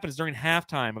going to happen is during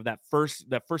halftime of that first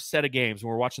set of games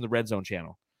when we're watching the Red Zone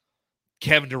channel,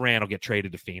 Kevin Durant will get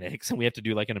traded to Phoenix, and we have to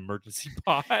do an emergency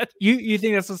pod. You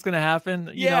think that's what's going to happen?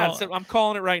 So I'm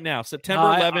calling it right now. September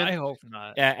 11th. I hope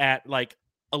not. At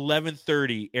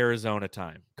 11:30 Arizona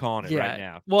time. Calling it right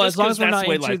now. Well, just as long as we're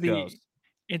not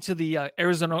into the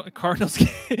Arizona Cardinals game.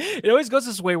 It always goes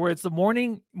this way where it's the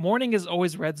morning is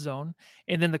always red zone,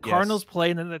 and then the Cardinals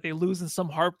play, and then they lose in some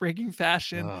heartbreaking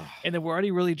fashion, and then we're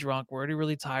already really drunk, we're already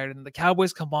really tired, and the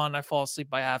Cowboys come on, and I fall asleep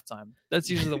by halftime. That's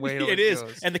usually the way it is.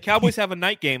 Goes. And the Cowboys have a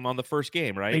night game on the first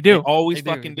game, right? They do. They always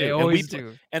fucking do. They always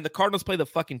do. And the Cardinals play the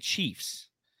fucking Chiefs.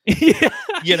 Yeah.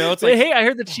 It's hey, I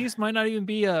heard the Chiefs might not even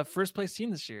be a first place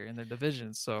team this year in their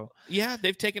division. So yeah,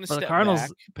 they've taken a step back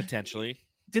potentially.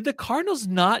 Did the Cardinals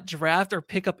not draft or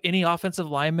pick up any offensive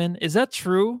linemen? Is that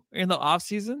true in the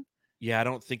offseason? Yeah, I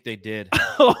don't think they did.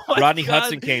 Rodney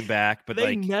Hudson came back, but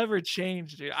they never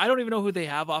changed, dude. I don't even know who they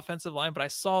have offensive line, but I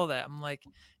saw that. I'm like,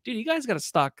 dude, you guys got to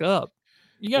stock up.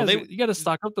 You got to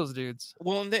stock up those dudes.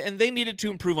 Well, and they needed to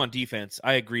improve on defense.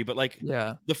 I agree, but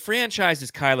the franchise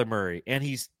is Kyler Murray, and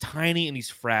he's tiny and he's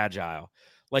fragile.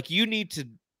 You need to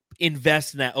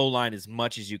invest in that O-line as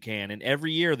much as you can, and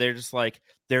every year they're just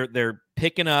they're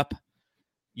picking up,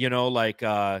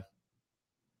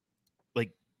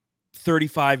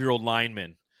 35-year-old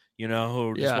linemen,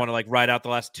 who just Yeah. want to like ride out the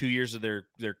last 2 years of their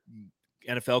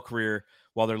NFL career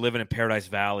while they're living in Paradise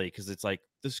Valley because it's like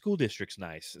the school district's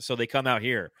nice, so they come out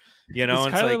here. Does And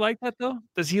it's Kyler like that though?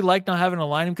 Does he like not having a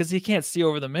lineman because he can't see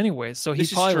over them anyway? So he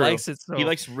This is probably true. likes it. So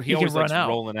he always run likes out.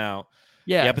 rolling out.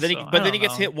 Yeah, but then so, he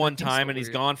gets hit one time and he's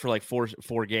gone for like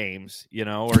four games,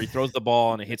 or he throws the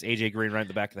ball and it hits AJ Green right in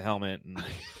the back of the helmet. And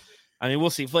I mean,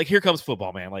 we'll see. Like, here comes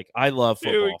football, man. Like, I love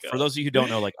football. For those of you who don't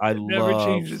know, like, I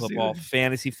love football,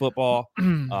 fantasy football.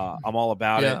 I'm all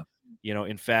about it.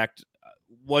 In fact,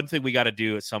 one thing we got to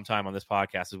do at some time on this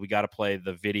podcast is we got to play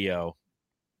the video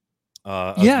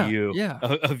of you.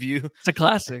 It's a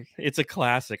classic. It's a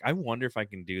classic. I wonder if I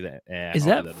can do that. Is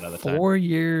that 4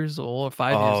 years old or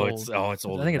 5 years old? It's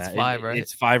old. I think it's 5, right?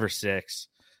 It's 5 or 6.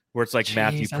 Where it's like Jeez,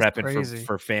 Matthew prepping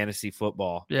for fantasy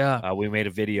football. Yeah. We made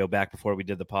a video back before we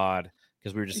did the pod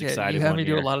because we were just excited. You had me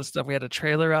do a lot of stuff. We had a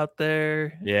trailer out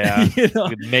there. Yeah.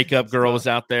 Makeup girl was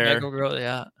out there. Makeup girl,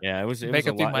 yeah. Yeah, it was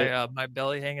makeup was my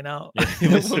belly hanging out.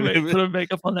 It put a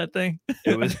makeup on that thing.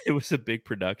 it was a big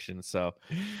production. So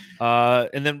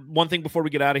and then one thing before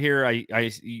we get out of here,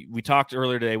 we talked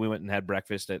earlier today. We went and had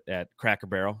breakfast at Cracker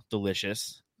Barrel.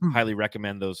 Delicious. Highly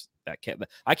recommend those.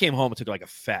 I came home and took like a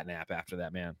fat nap after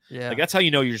that, man. Yeah, like that's how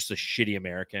you know you're just a shitty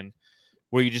American,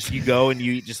 where you go and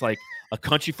you eat just like a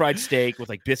country fried steak with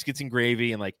like biscuits and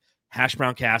gravy and like hash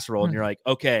brown casserole, and you're like,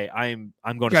 okay, I'm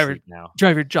going to sleep now.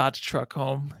 Drive your Dodge truck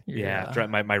home.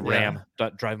 Drive my Ram.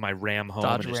 Drive my Ram home.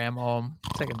 Dodge Ram home.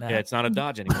 Take a nap. Yeah, it's not a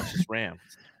Dodge anymore. It's just Ram.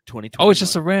 2020. Oh, it's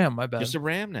just a Ram. My bad. Just a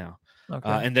Ram now. Okay.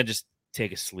 And then just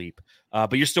take a sleep.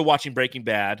 But you're still watching Breaking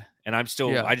Bad, and I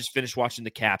just finished watching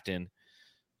The Captain.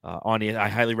 I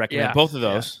highly recommend both of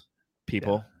those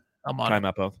people. I'm on. Try them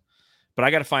out both. But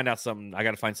I got to find out something. I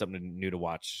got to find something new to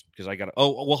watch because I got to.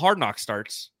 Oh, well, Hard Knocks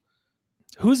starts.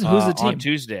 Who's the team on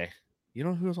Tuesday? You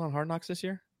know who was on Hard Knocks this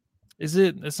year? Is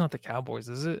it? It's not the Cowboys,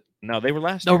 is it? No, they were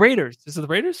last. No, Raiders. Is it the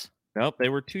Raiders? Nope, they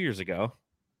were 2 years ago.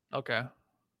 Okay.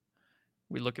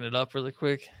 We looking it up really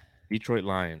quick. Detroit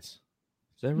Lions.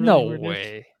 Is that really no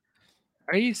way.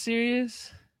 Are you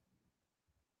serious?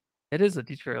 It is the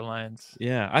Detroit Lions.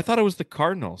 Yeah, I thought it was the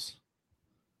Cardinals.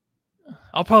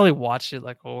 I'll probably watch it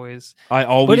like always. I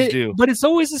always do. But it's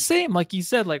always the same. Like you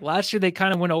said, like last year they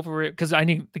kind of went over it because I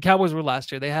knew the Cowboys were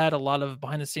last year. They had a lot of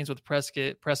behind the scenes with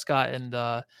Prescott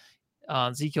and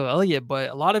Ezekiel Elliott, but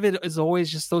a lot of it is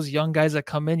always just those young guys that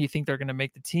come in. You think they're going to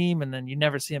make the team, and then you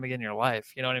never see them again in your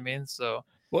life. You know what I mean? So,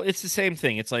 well, it's the same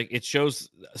thing. It's like it shows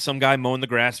some guy mowing the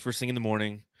grass first thing in the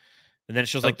morning, and then it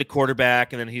shows like the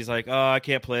quarterback, and then he's like, "Oh, I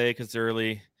can't play because it's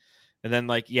early." And then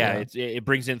like, it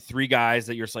brings in 3 guys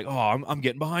that you're just like, oh, I'm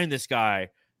getting behind this guy.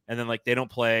 And then like, they don't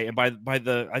play. And by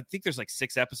I think there's like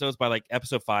 6 episodes. By like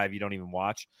episode 5, you don't even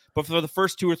watch. But for the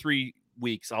first 2 or 3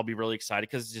 weeks, I'll be really excited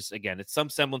because it's just, again, it's some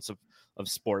semblance of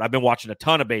sport. I've been watching a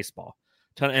ton of baseball.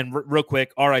 And real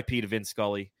quick, RIP to Vin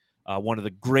Scully, one of the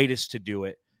greatest to do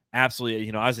it.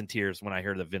 Absolutely. I was in tears when I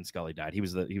heard that Vin Scully died. He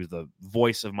was the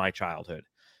voice of my childhood.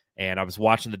 And I was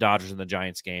watching the Dodgers and the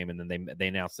Giants game, and then they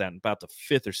announced that in about the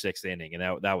 5th or 6th inning,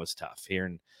 and that was tough.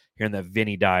 Hearing that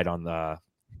Vinny died on the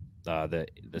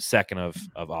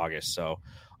 2nd of August. So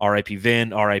R.I.P.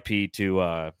 Vin, R.I.P.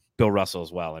 to Bill Russell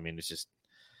as well. I mean, it's just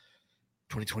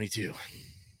 2022.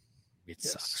 It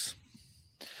sucks.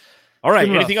 All right.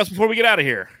 Anything else before we get out of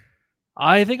here?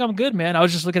 I think I'm good, man. I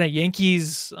was just looking at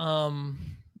Yankees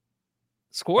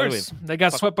scores. They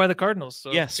got swept by the Cardinals.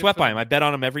 So yeah, swept by them. I bet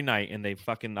on them every night, and they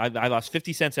I lost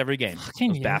 50 cents every game. Fucking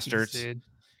Those Yankees, bastards. Dude.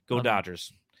 Go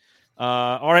Dodgers.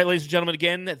 All right, ladies and gentlemen,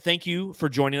 again, thank you for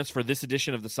joining us for this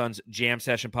edition of the Suns Jam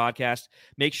Session podcast.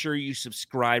 Make sure you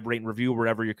subscribe, rate, and review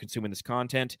wherever you're consuming this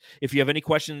content. If you have any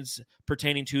questions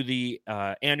pertaining to the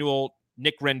annual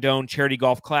Nick Rendon Charity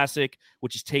Golf Classic,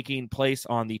 which is taking place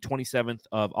on the 27th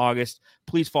of August,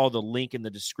 please follow the link in the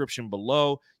description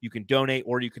below. You can donate,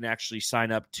 or you can actually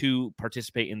sign up to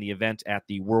participate in the event at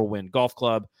the Whirlwind Golf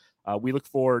Club. We look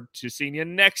forward to seeing you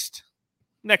next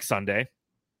Sunday.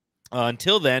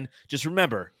 Until then, just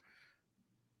remember,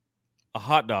 a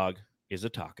hot dog is a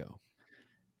taco.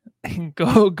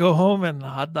 Go home and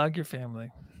hot dog your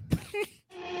family.